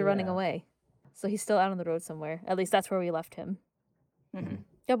yeah, into yeah, running yeah. away. So he's still out on the road somewhere. At least that's where we left him. Mhm.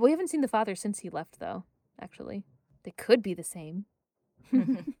 Yeah, but we haven't seen the father since he left, though, actually. They could be the same.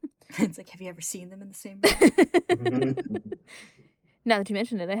 It's like, have you ever seen them in the same room? Now that you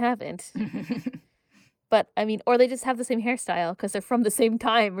mention it, I haven't. But, I mean, or they just have the same hairstyle because they're from the same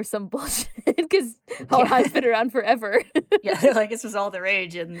time or some bullshit. Because how Yeah. high's been around forever. Yeah, they're like, this was all the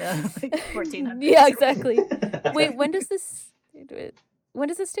rage in the like 1400s. Yeah, exactly. Wait, when does this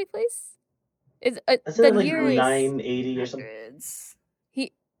take place? Is Is the it like year is 980 or something? 1800s.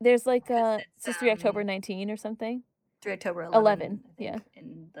 there's like Because it's just 3 October 19 or something. 3 October 11, 11, I think, yeah.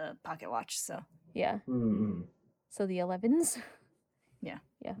 in the pocket watch. So Yeah. Mm-hmm. So the 11s. Yeah.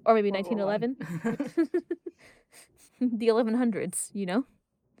 Yeah, or maybe World War I. 1911. The 1100s, you know.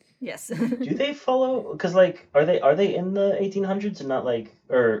 Yes. Do they follow? Because like, are they in the 1800s and not like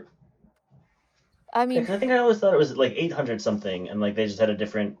or? I mean, Because I think I always thought it was like 800 something, and like they just had a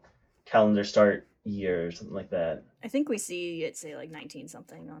different calendar start year or something like that. I think we see it say like 19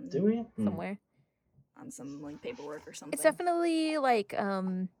 something on Do we? somewhere. on some like paperwork or something. It's definitely like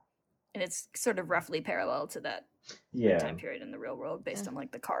and it's sort of roughly parallel to that Yeah. time period in the real world based on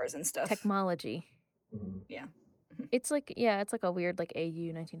like the cars and stuff. technology. Mhm. Yeah. It's like it's like a weird like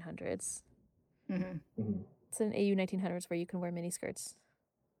AU 1900s. Mhm. Mhm. It's an AU 1900s where you can wear miniskirts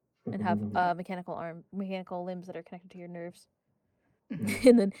and have mechanical limbs that are connected to your nerves. Mhm.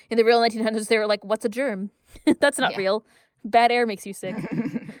 And then in the real 1900s, they were like, "What's a germ? That's not Yeah. real. Bad air makes you sick."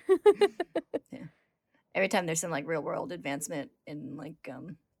 Yeah. Every time there's some like real world advancement in like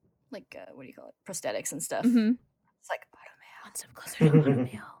what do you call it, prosthetics and stuff, Mhm. it's like Automail. One step closer to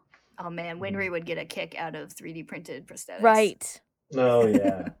Automail. Oh man, Winry would get a kick out of 3D printed prosthetics. Right. Oh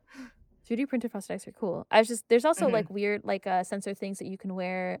yeah. 3D printed prosthetics are cool. There's also Mhm. like weird like sensor things that you can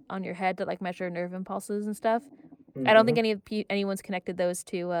wear on your head to like measure nerve impulses and stuff. I don't think anyone's connected those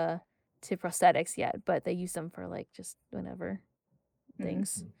to prosthetics yet, but they use them for like just whenever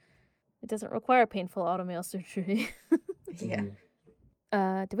things. It doesn't require painful automail surgery. Yeah.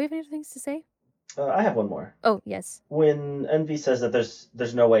 Do we have any other things to say? I have one more. Oh yes. When Envy says that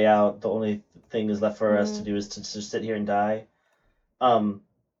there's no way out, the only thing is left for us to do is to sit here and die.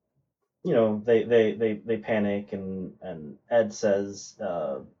 You know, they panic and Ed says,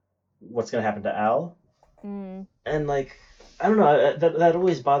 "What's gonna happen to Al?" And like, I don't know, that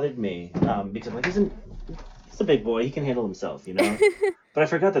always bothered me because like he's a big boy, he can handle himself, you know. But I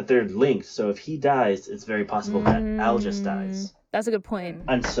forgot that they're linked, so if he dies, it's very possible that Al just dies. That's a good point.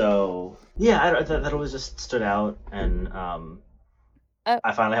 And so, yeah, that always just stood out, and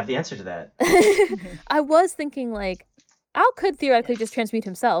I finally have the answer to that. I was thinking like Al could theoretically just transmute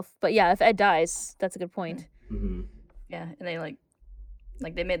himself, but yeah, if Ed dies, that's a good point. Mm-hmm. Yeah, and they like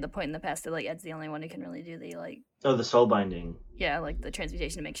they made the point in the past that like Ed's the only one who can really do the like the soul binding. Yeah, like the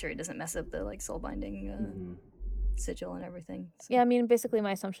transmutation to make sure he doesn't mess up the like soul binding sigil and everything. So. Yeah, I mean, basically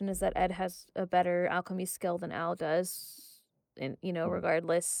my assumption is that Ed has a better alchemy skill than Al does, and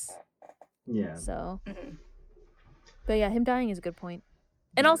regardless. Yeah. So, but yeah, him dying is a good point.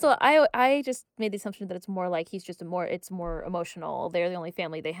 And also, I just made the assumption that it's more like it's more emotional. They're the only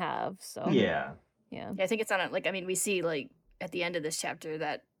family they have. So yeah. I think it's on it. Like, I mean, we see like at the end of this chapter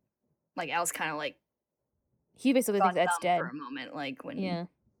that like Al's kind of like he basically thinks Ed's dead for a moment. Like when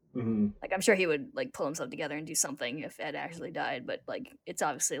like I'm sure he would like pull himself together and do something if Ed actually died. But like it's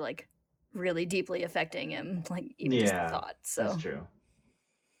obviously like really deeply affecting him. Like even just the thought. So that's true.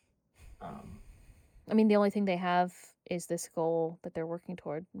 I mean, the only thing they have is this goal that they're working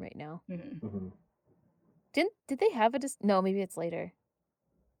toward right now. Did they have no, maybe it's later.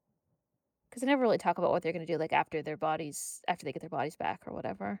 Because they never really talk about what they're going to do, like after they get their bodies back or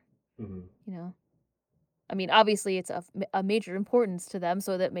whatever. You know, I mean, obviously it's a major importance to them,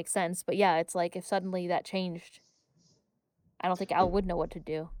 so that makes sense. But yeah, it's like if suddenly that changed, I don't think Al would know what to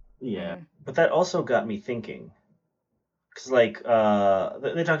do. Yeah, but that also got me thinking. Because, like,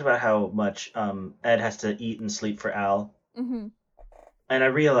 they talked about how much Ed has to eat and sleep for Al. And I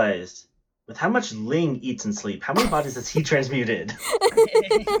realized, with how much Ling eats and sleep, how many bodies has he transmuted?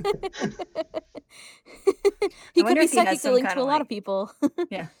 He could be psychically linked to a lot of people.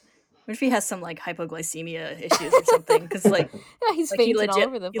 Yeah. What if he has some, like, hypoglycemia issues or something? Because, like, yeah, he's fainting all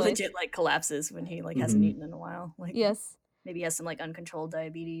over the place. He legit, like, collapses when he, like, hasn't eaten in a while. Like, yes. Maybe he has some, like, uncontrolled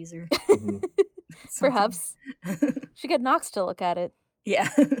diabetes or... Perhaps. Should get Knox to look at it. Yeah.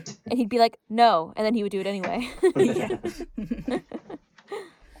 And he'd be like, no. And then he would do it anyway. Yeah.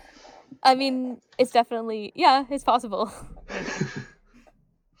 I mean, it's definitely, it's possible.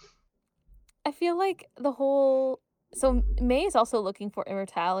 I feel like the whole So May is also looking for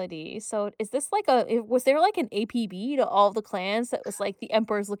immortality. So is this like was there like an APB to all the clans that was like the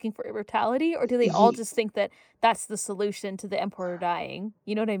emperor's looking for immortality, or do they all He, just think that that's the solution to the emperor dying?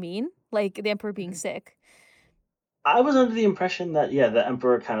 You know what I mean? Like the emperor being Mhm. sick. I was under the impression that the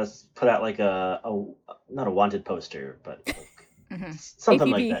emperor kind of put out like a not a wanted poster, but like Mhm. something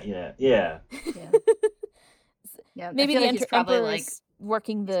like APB. that. Yeah. Yeah. Yeah. I Maybe feel the like he's probably emperor like is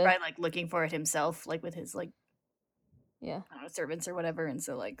working he's the probably like looking for it himself, like with his like yeah. I don't know, servants or whatever, and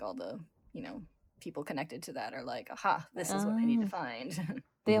so like all the people connected to that are like, aha, this is what I need to Oh. find.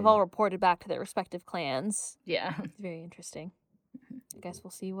 They have Mhm. all reported back to their respective clans. Yeah. It's very interesting. I guess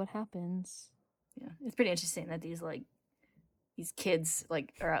we'll see what happens. Yeah. It's pretty interesting that these kids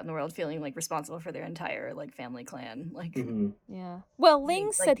like are out in the world feeling like responsible for their entire like family clan. Like Mhm. Yeah. Well, they Ling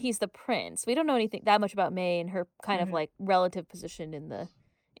like said he's the prince. We don't know anything that much about May and her kind of Mhm. like relative position in the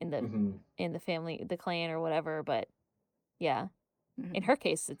Mhm. family, the clan or whatever, but yeah. In Mhm. her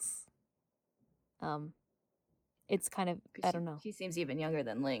case um it's kind of 'Cause I don't know. she seems even younger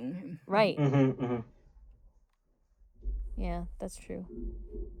than Ling. Right. Mhm. Mhm. Yeah, that's true.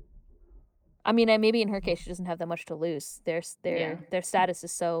 I mean, maybe in her case she doesn't have that much to lose. Yeah. Their status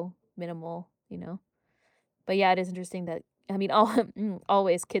is so minimal, you know. But yeah, it is interesting that I mean,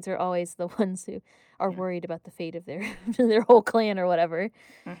 always kids are always the ones who are Yeah. worried about the fate of their their whole clan or whatever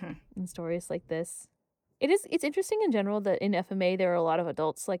Mhm. in stories like this. It's interesting in general that in FMA there are a lot of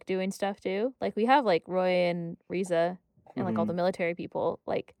adults like doing stuff too. Like we have like Roy and Riza and like all the Mhm. military people.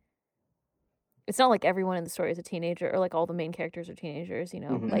 Like it's not like everyone in the story is a teenager or like all the main characters are teenagers, you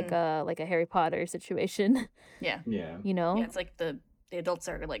know, Mhm. like a Harry Potter situation, Yeah. Yeah. you Yeah, know? it's like the adults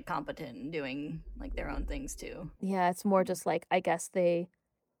are like competent and doing like their own things too. Yeah, it's more just like I guess the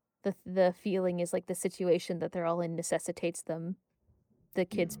feeling is like the situation that they're all in necessitates the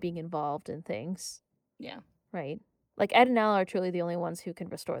kids Yeah. being involved in things, Yeah. right? Like Ed and Al are truly the only ones who can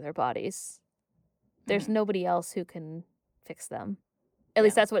restore their bodies. There's Mhm. nobody else who can fix them. At Yeah.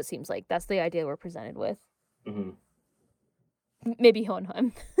 least that's what it seems like. That's the idea we're presented with. Mhm. Maybe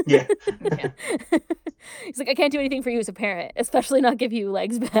Hohenheim. Yeah. Yeah. He's like, I can't do anything for you as a parent, especially not give you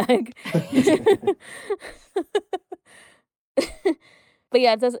legs back. But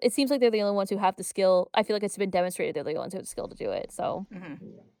yeah, it seems like they're the only ones who have the skill. I feel like it's been demonstrated they're the only ones who have the skill to do it. So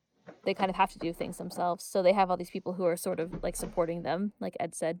Mhm. they kind of have to do things themselves. So they have all these people who are sort of like supporting them, like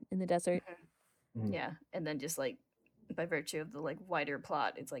Ed said, in the desert. Mhm. Yeah, and then just like by virtue of the like wider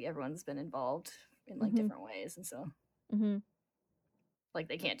plot, it's like everyone's been involved in like Mm-hmm. different ways, and so Mm-hmm. like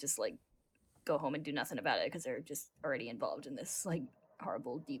they can't just like go home and do nothing about it because they're just already involved in this like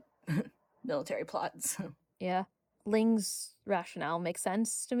horrible deep military plot. So Yeah. Ling's rationale makes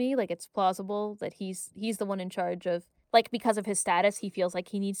sense to me. Like it's plausible that he's the one in charge of like because of his status, he feels like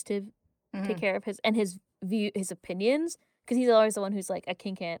he needs to take Mhm. care of his opinions because he's always the one who's like a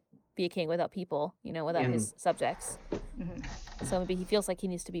king can't be a king without people, you know, without Yeah. his subjects. Mhm. So maybe he feels like he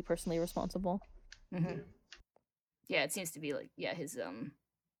needs to be personally responsible. Mhm. Yeah, it seems to be like his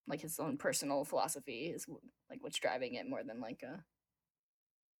own personal philosophy is like what's driving it more than like a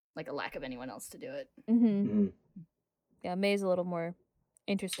lack of anyone else to do it. Mm-hmm. Mhm. Yeah, May's a little more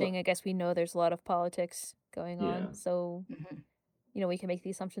interesting. I guess we know there's a lot of politics going Yeah. on, so Mhm. you know we can make the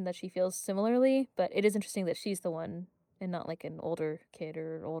assumption that she feels similarly. But it is interesting that she's the one and not like an older kid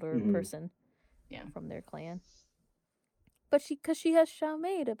or older Mhm. person, Yeah. from their clan. But because she has Xiao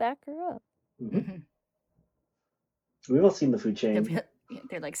Mei to back her up. Mhm. Mhm. We've all seen the food chain.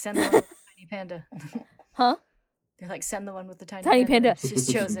 They're like send the one with the tiny panda. Huh? They're like send the one with the tiny, Tiny panda.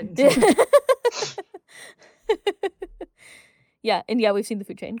 She's chosen. Yeah, and yeah, we've seen the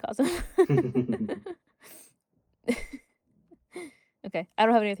food chain cause Okay, I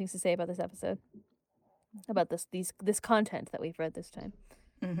don't have any other things to say about this episode. About this content that we've read this time.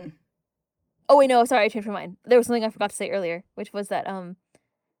 Mm-hmm. Oh wait, no, sorry, I changed my mind. There was something I forgot to say earlier, which was that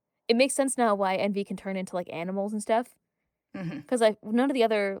it makes sense now why Envy can turn into like animals and stuff. Mm-hmm. Because none of the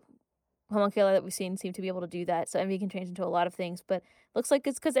other homunculi that we've seen seem to be able to do that. So Envy can change into a lot of things, but looks like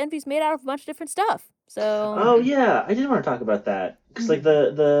it's because Envy's made out of a bunch of different stuff. So Oh yeah, I did want to talk about that because like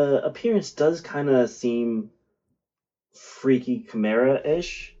the appearance does kind of seem freaky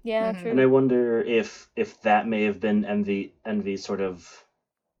chimera-ish, yeah, Mhm. true. and I wonder if that may have been Envy sort of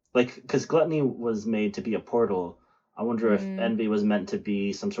like because Gluttony was made to be a portal. I wonder if Envy was meant to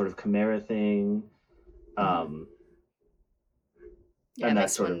be some sort of chimera thing. Yeah, And it that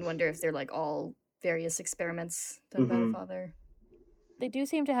makes sort one of wonder if they're like all various experiments done by the Mhm. father. They do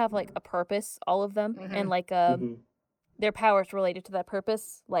seem to have like a purpose, all of them, Mhm. and like Mhm. their powers related to that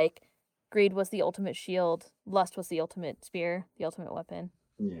purpose. Like greed was the ultimate shield, lust was the ultimate spear, the ultimate weapon,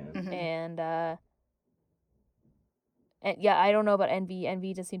 Yeah. Mhm. and And yeah, I don't know about Envy.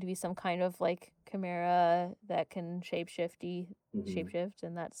 Envy does seem to be some kind of like chimera that can Mhm. shapeshift,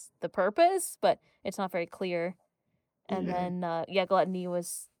 and that's the purpose, but it's not very clear. And Yeah. then Gluttony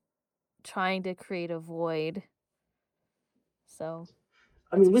was trying to create a void. So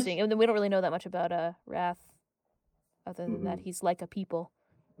I that's mean, with interesting. And then we don't really know that much about Wrath, other than that Mhm. he's like a people.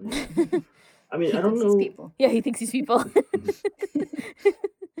 Yeah. I mean, He I don't thinks he's know. people. Yeah, he thinks he's people.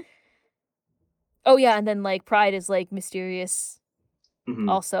 Oh yeah, and then like Pride is like mysterious Mhm.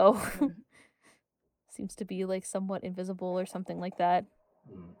 also. Mhm. Seems to be like somewhat invisible or something like that.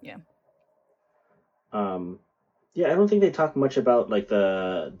 Mhm. Yeah. Yeah, I don't think they talk much about like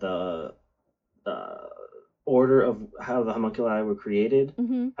the order of how the homunculi were created.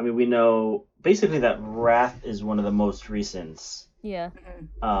 Mm-hmm. I mean, we know basically that Wrath is one of the most recent. Yeah.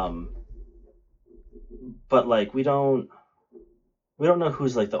 Mhm. But like we don't know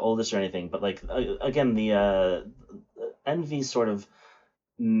who's like the oldest or anything. But like again, the Envy sort of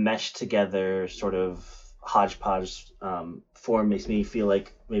meshed together, sort of hodgepodge form makes me feel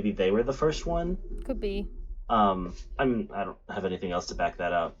like maybe they were the first one. Could be. I mean, I don't have anything else to back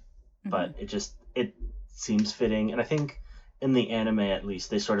that up, but it seems fitting, and I think in the anime at least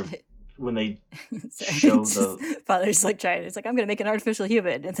they sort of when they Sorry, show it's the just- father's like trying. It's like I'm gonna make an artificial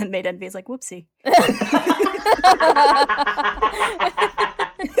human, and then made Envy is like, whoopsie.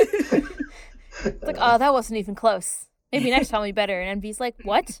 It's like, oh, that wasn't even close. Maybe next time will be better. And Envy's like,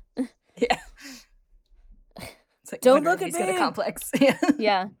 what? Yeah. It's like, Don't no wonder look at Envy's got a me. complex. Yeah.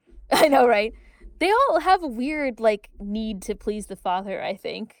 Yeah, I know, right? They all have a weird like need to please the father, I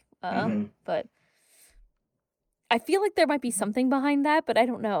think. Mhm. But I feel like there might be something behind that, but I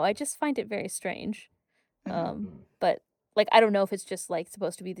don't know. I just find it very strange. Mhm. But like I don't know if it's just like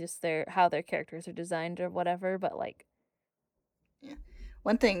supposed to be just how their characters are designed or whatever, but like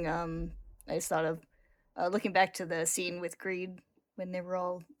One thing I just thought of, looking back to the scene with Greed when they were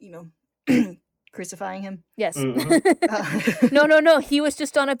all, crucifying him. yes. Mhm. No. He was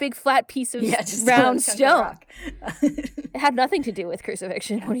just on a big flat piece of Yeah, just round a chunk of stone. rock. It had nothing to do with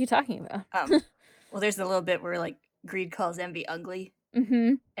crucifixion. What are you talking about? Well, there's a little bit where like Greed calls Envy ugly,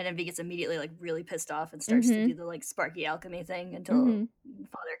 Mm-hmm. and Envy gets immediately like really pissed off and starts to Mhm. do the like sparky alchemy thing until Mhm.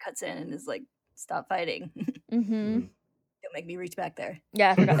 Father cuts in and is like, "Stop fighting! Mm-hmm. Don't make me reach back there."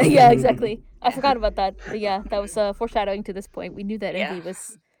 Yeah, I forgot. Yeah, exactly. I forgot about that. But yeah, that was foreshadowing to this point. We knew that Yeah. Envy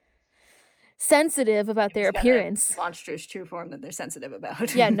was sensitive about their He's got a appearance. monstrous true form that they're sensitive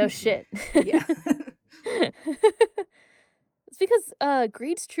about. Yeah, no shit. Yeah. It's because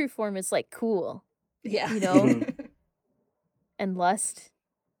Greed's true form is like cool Yeah. You know? Mhm. and Lust.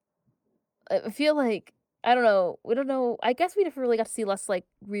 I feel like I don't know. We don't know. I guess we never really got to see Lust's like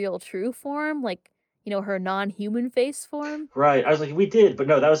real true form, like her non-human face form. Right. I was like, we did, but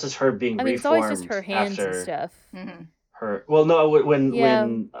no, that was just her being I mean, it's always just her hands and after stuff. Mhm. her. Well, no, when Yeah.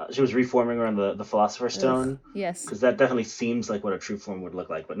 she was reforming around the Philosopher's Stone, Yes. because that definitely seems like what a true form would look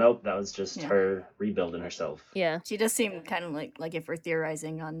like. But nope, that was just Yeah. her rebuilding herself. Yeah. She does seem kind of like if we're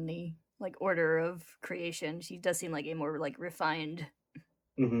theorizing on the like order of creation, she does seem like a more like refined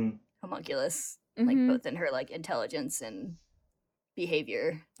Mm-hmm. homunculus, Mhm. like both in her like intelligence and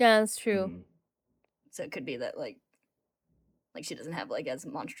behavior. Yeah, that's true. Mm-hmm. So it could be that like she doesn't have like as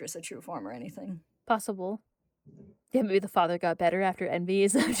monstrous a true form or anything. Possible. Yeah, maybe the father got better after Envy.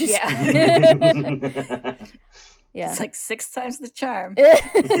 Is just... Yeah. Yeah. It's like 6 times the charm.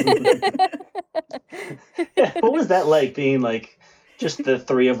 Yeah, what was that like being like just the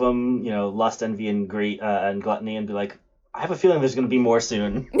three of them, Lust, Envy, and and Gluttony, and be like, I have a feeling there's going to be more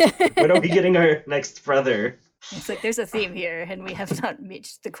soon. When are we getting our next brother? It's like there's a theme here, and we have not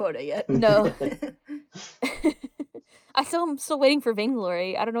reached the quota yet. No. I'm still waiting for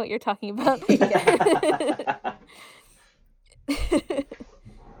Vainglory. I don't know what you're talking about.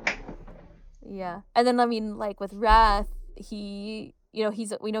 Yeah. And then I mean, like with Wrath, we know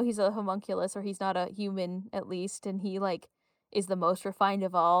he's a homunculus, or he's not a human at least, and he like is the most refined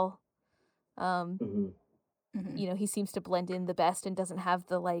of all. Mhm. Mhm. He seems to blend in the best and doesn't have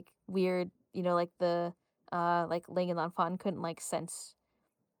the like weird, like the like Ling and Lanfan couldn't like sense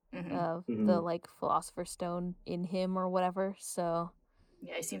Mhm. the Mhm. like Philosopher's Stone in him or whatever. So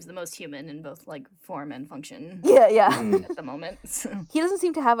Yeah, he seems the most human in both like form and function yeah. Mhm. at the moment. So. He doesn't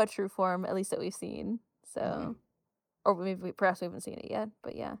seem to have a true form, at least that we've seen. So Mhm. or maybe perhaps we haven't seen it yet,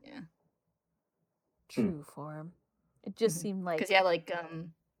 but yeah. Yeah. True form. It just Mhm. seemed like Because yeah, like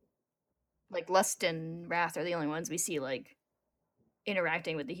Lust and Wrath are the only ones we see like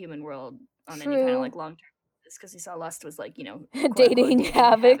interacting with the human world on any kind of True. like long term. Because we saw Lust was like Dating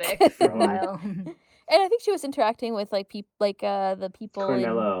Havoc. for a Mhm. while. And I think she was interacting with like the people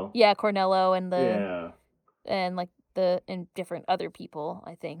Cornello. in Cornello and Yeah. and like different other people,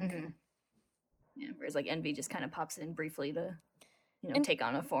 I think. Mhm. Yeah, whereas like Envy just kind of pops in briefly to, And- take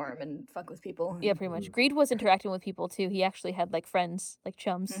on a form and fuck with people. Yeah, pretty much. Greed was interacting with people too. He actually had like friends, like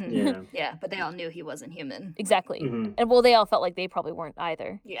chums. Mhm. Yeah. Yeah, but they all knew he wasn't human. Exactly. Mhm. And well, they all felt like they probably weren't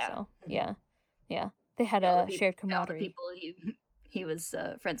either. Yeah. So Mhm. yeah. They had All the a peop- shared all the camaraderie. people he was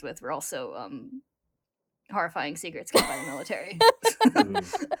friends with were also horrifying secrets kept by the military.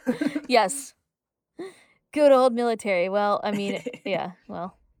 Mhm. Yes. Good old military. Well, I mean, yeah.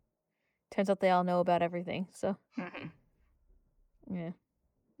 Well, turns out they all know about everything. So Mhm.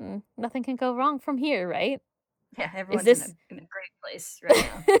 yeah. Nothing can go wrong from here, right? Yeah, everyone's this- in a great place right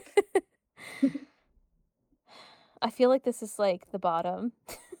now. I feel like this is like the bottom.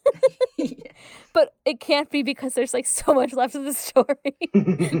 Yeah. But it can't be because there's like so much left of the story.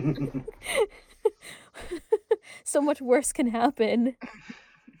 So much worse can happen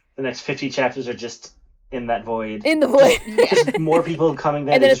The next 50 chapters are just in that void. in the void. Just more people coming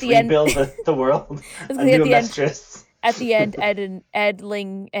there And to then at just the end- rebuild the world. I was And gonna say, do at a the end, mistress. at the end, Ed,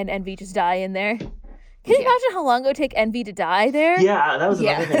 Ling, and Envy just die in there. Can you Yeah. imagine how long it would take Envy to die there? Yeah, that was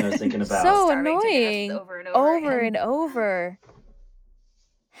Yeah. another thing I was thinking about. So Starving to death annoying. over and over Over again. and over.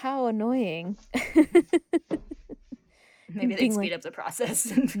 How annoying. Maybe being they'd like- speed up the process.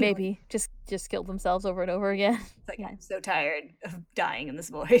 And be Maybe just kill themselves over and over again. like, I'm so tired of dying in this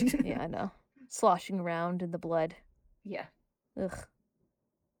void. Yeah, I know. Sloshing around in the blood. Yeah. Ugh.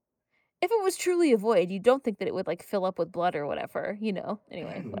 If it was truly a void, you don't think that it would like fill up with blood or whatever,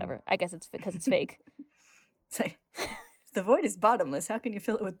 Anyway, whatever. I guess it's because it's fake. It's like, the void is bottomless. How can you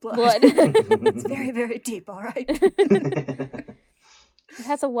fill it with blood? Blood. It's very, very deep, all right? It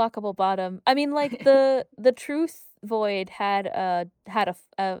has a walkable bottom. I mean, like the truth void had a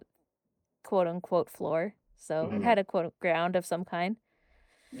quote unquote floor, so it had a quote ground of some kind.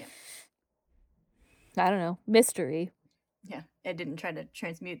 Yeah. I don't know, mystery. Yeah. Ed didn't try to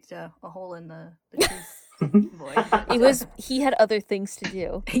transmute a hole in the truth void. He had other things to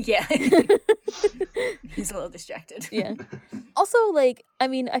do. Yeah. He's a little distracted. Yeah. Also, like, I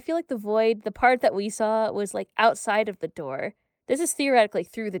mean, I feel like the void, the part that we saw was like outside of the door. This is theoretically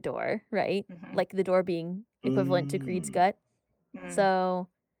through the door, right? Mhm. Like the door being equivalent to Greed's gut. Mm. So,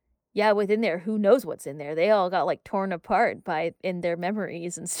 yeah, within there, who knows what's in there? They all got like torn apart in their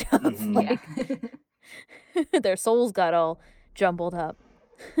memories and stuff. Mhm. Like Yeah. their souls got all jumbled up.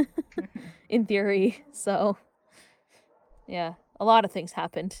 In theory. So, yeah, a lot of things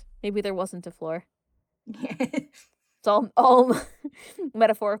happened. Maybe there wasn't a floor. It's all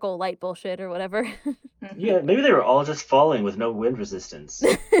metaphorical light bullshit or whatever. Yeah, maybe they were all just falling with no wind resistance.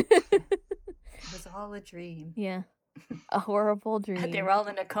 It was all a dream. Yeah. A horrible dream. They were all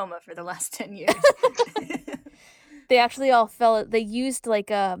in a coma for the last 10 years. They actually all they used like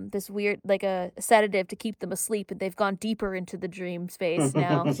this weird like a sedative to keep them asleep, and they've gone deeper into the dream space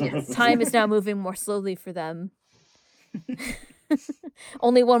now. Yes. Time is now moving more slowly for them.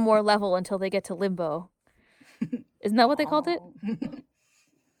 Only one more level until they get to limbo. Isn't that what they called it? Oh.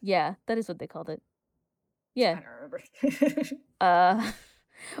 Yeah, that is what they called it. I Yeah. don't remember.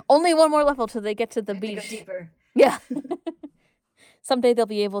 Only one more level till they get to the I have to go beach. deeper. Yeah. Someday they'll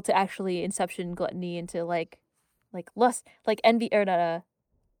be able to actually inception gluttony into like lust, like envy, or not.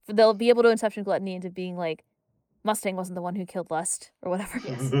 They'll be able to inception gluttony into being like Mustang wasn't the one who killed Lust or whatever.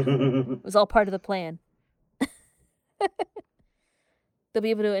 Yes. It was all part of the plan. They'll be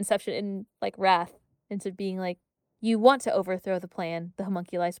able to inception in like Wrath into being like, you want to overthrow the plan, the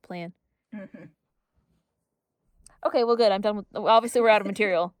homunculized plan. Mhm. Okay, well, good. I'm done with. Obviously, we're out of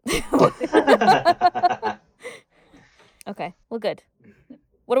material. Okay, well, good.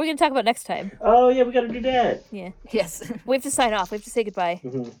 What are we going to talk about next time? Oh, yeah, we gotta do that. Yeah, Yes. we have to sign off. We have to say goodbye.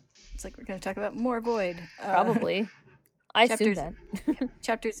 Mhm. It's like we're going to talk about more Void. Probably. I assume chapters- that.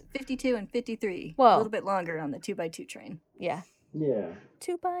 Chapters 52 and 53. Whoa. A little bit longer on the 2x2 train. Yeah. Yeah.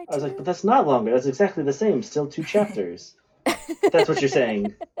 2 by 2. I was like, but that's not longer. That's exactly the same. Still 2 chapters. That's what you're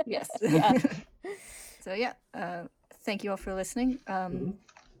saying. Yes. Yeah. So, yeah. Thank you all for listening.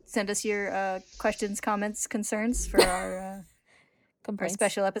 Send us your questions, comments, concerns for our Complaints.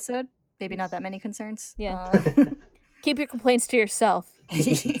 special episode. Maybe not that many concerns. Yeah. Keep your complaints to yourself.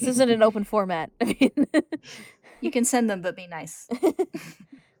 This isn't an open format. I mean, You can send them, but be nice.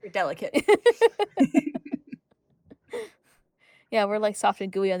 You're delicate. yeah, we're like soft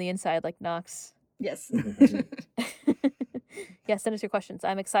and gooey on the inside, like Nox. Yes. Yeah, send us your questions.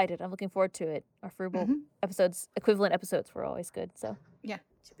 I'm excited. I'm looking forward to it. Our Frugal Mhm. episodes, equivalent episodes, were always good. So Yeah,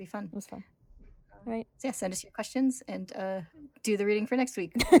 should be fun. it was fun. All right. So yeah, send us your questions and do the reading for next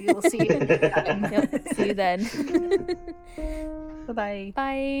week. We will see you. Yep. See you then. Bye-bye.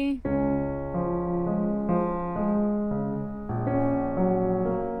 Bye.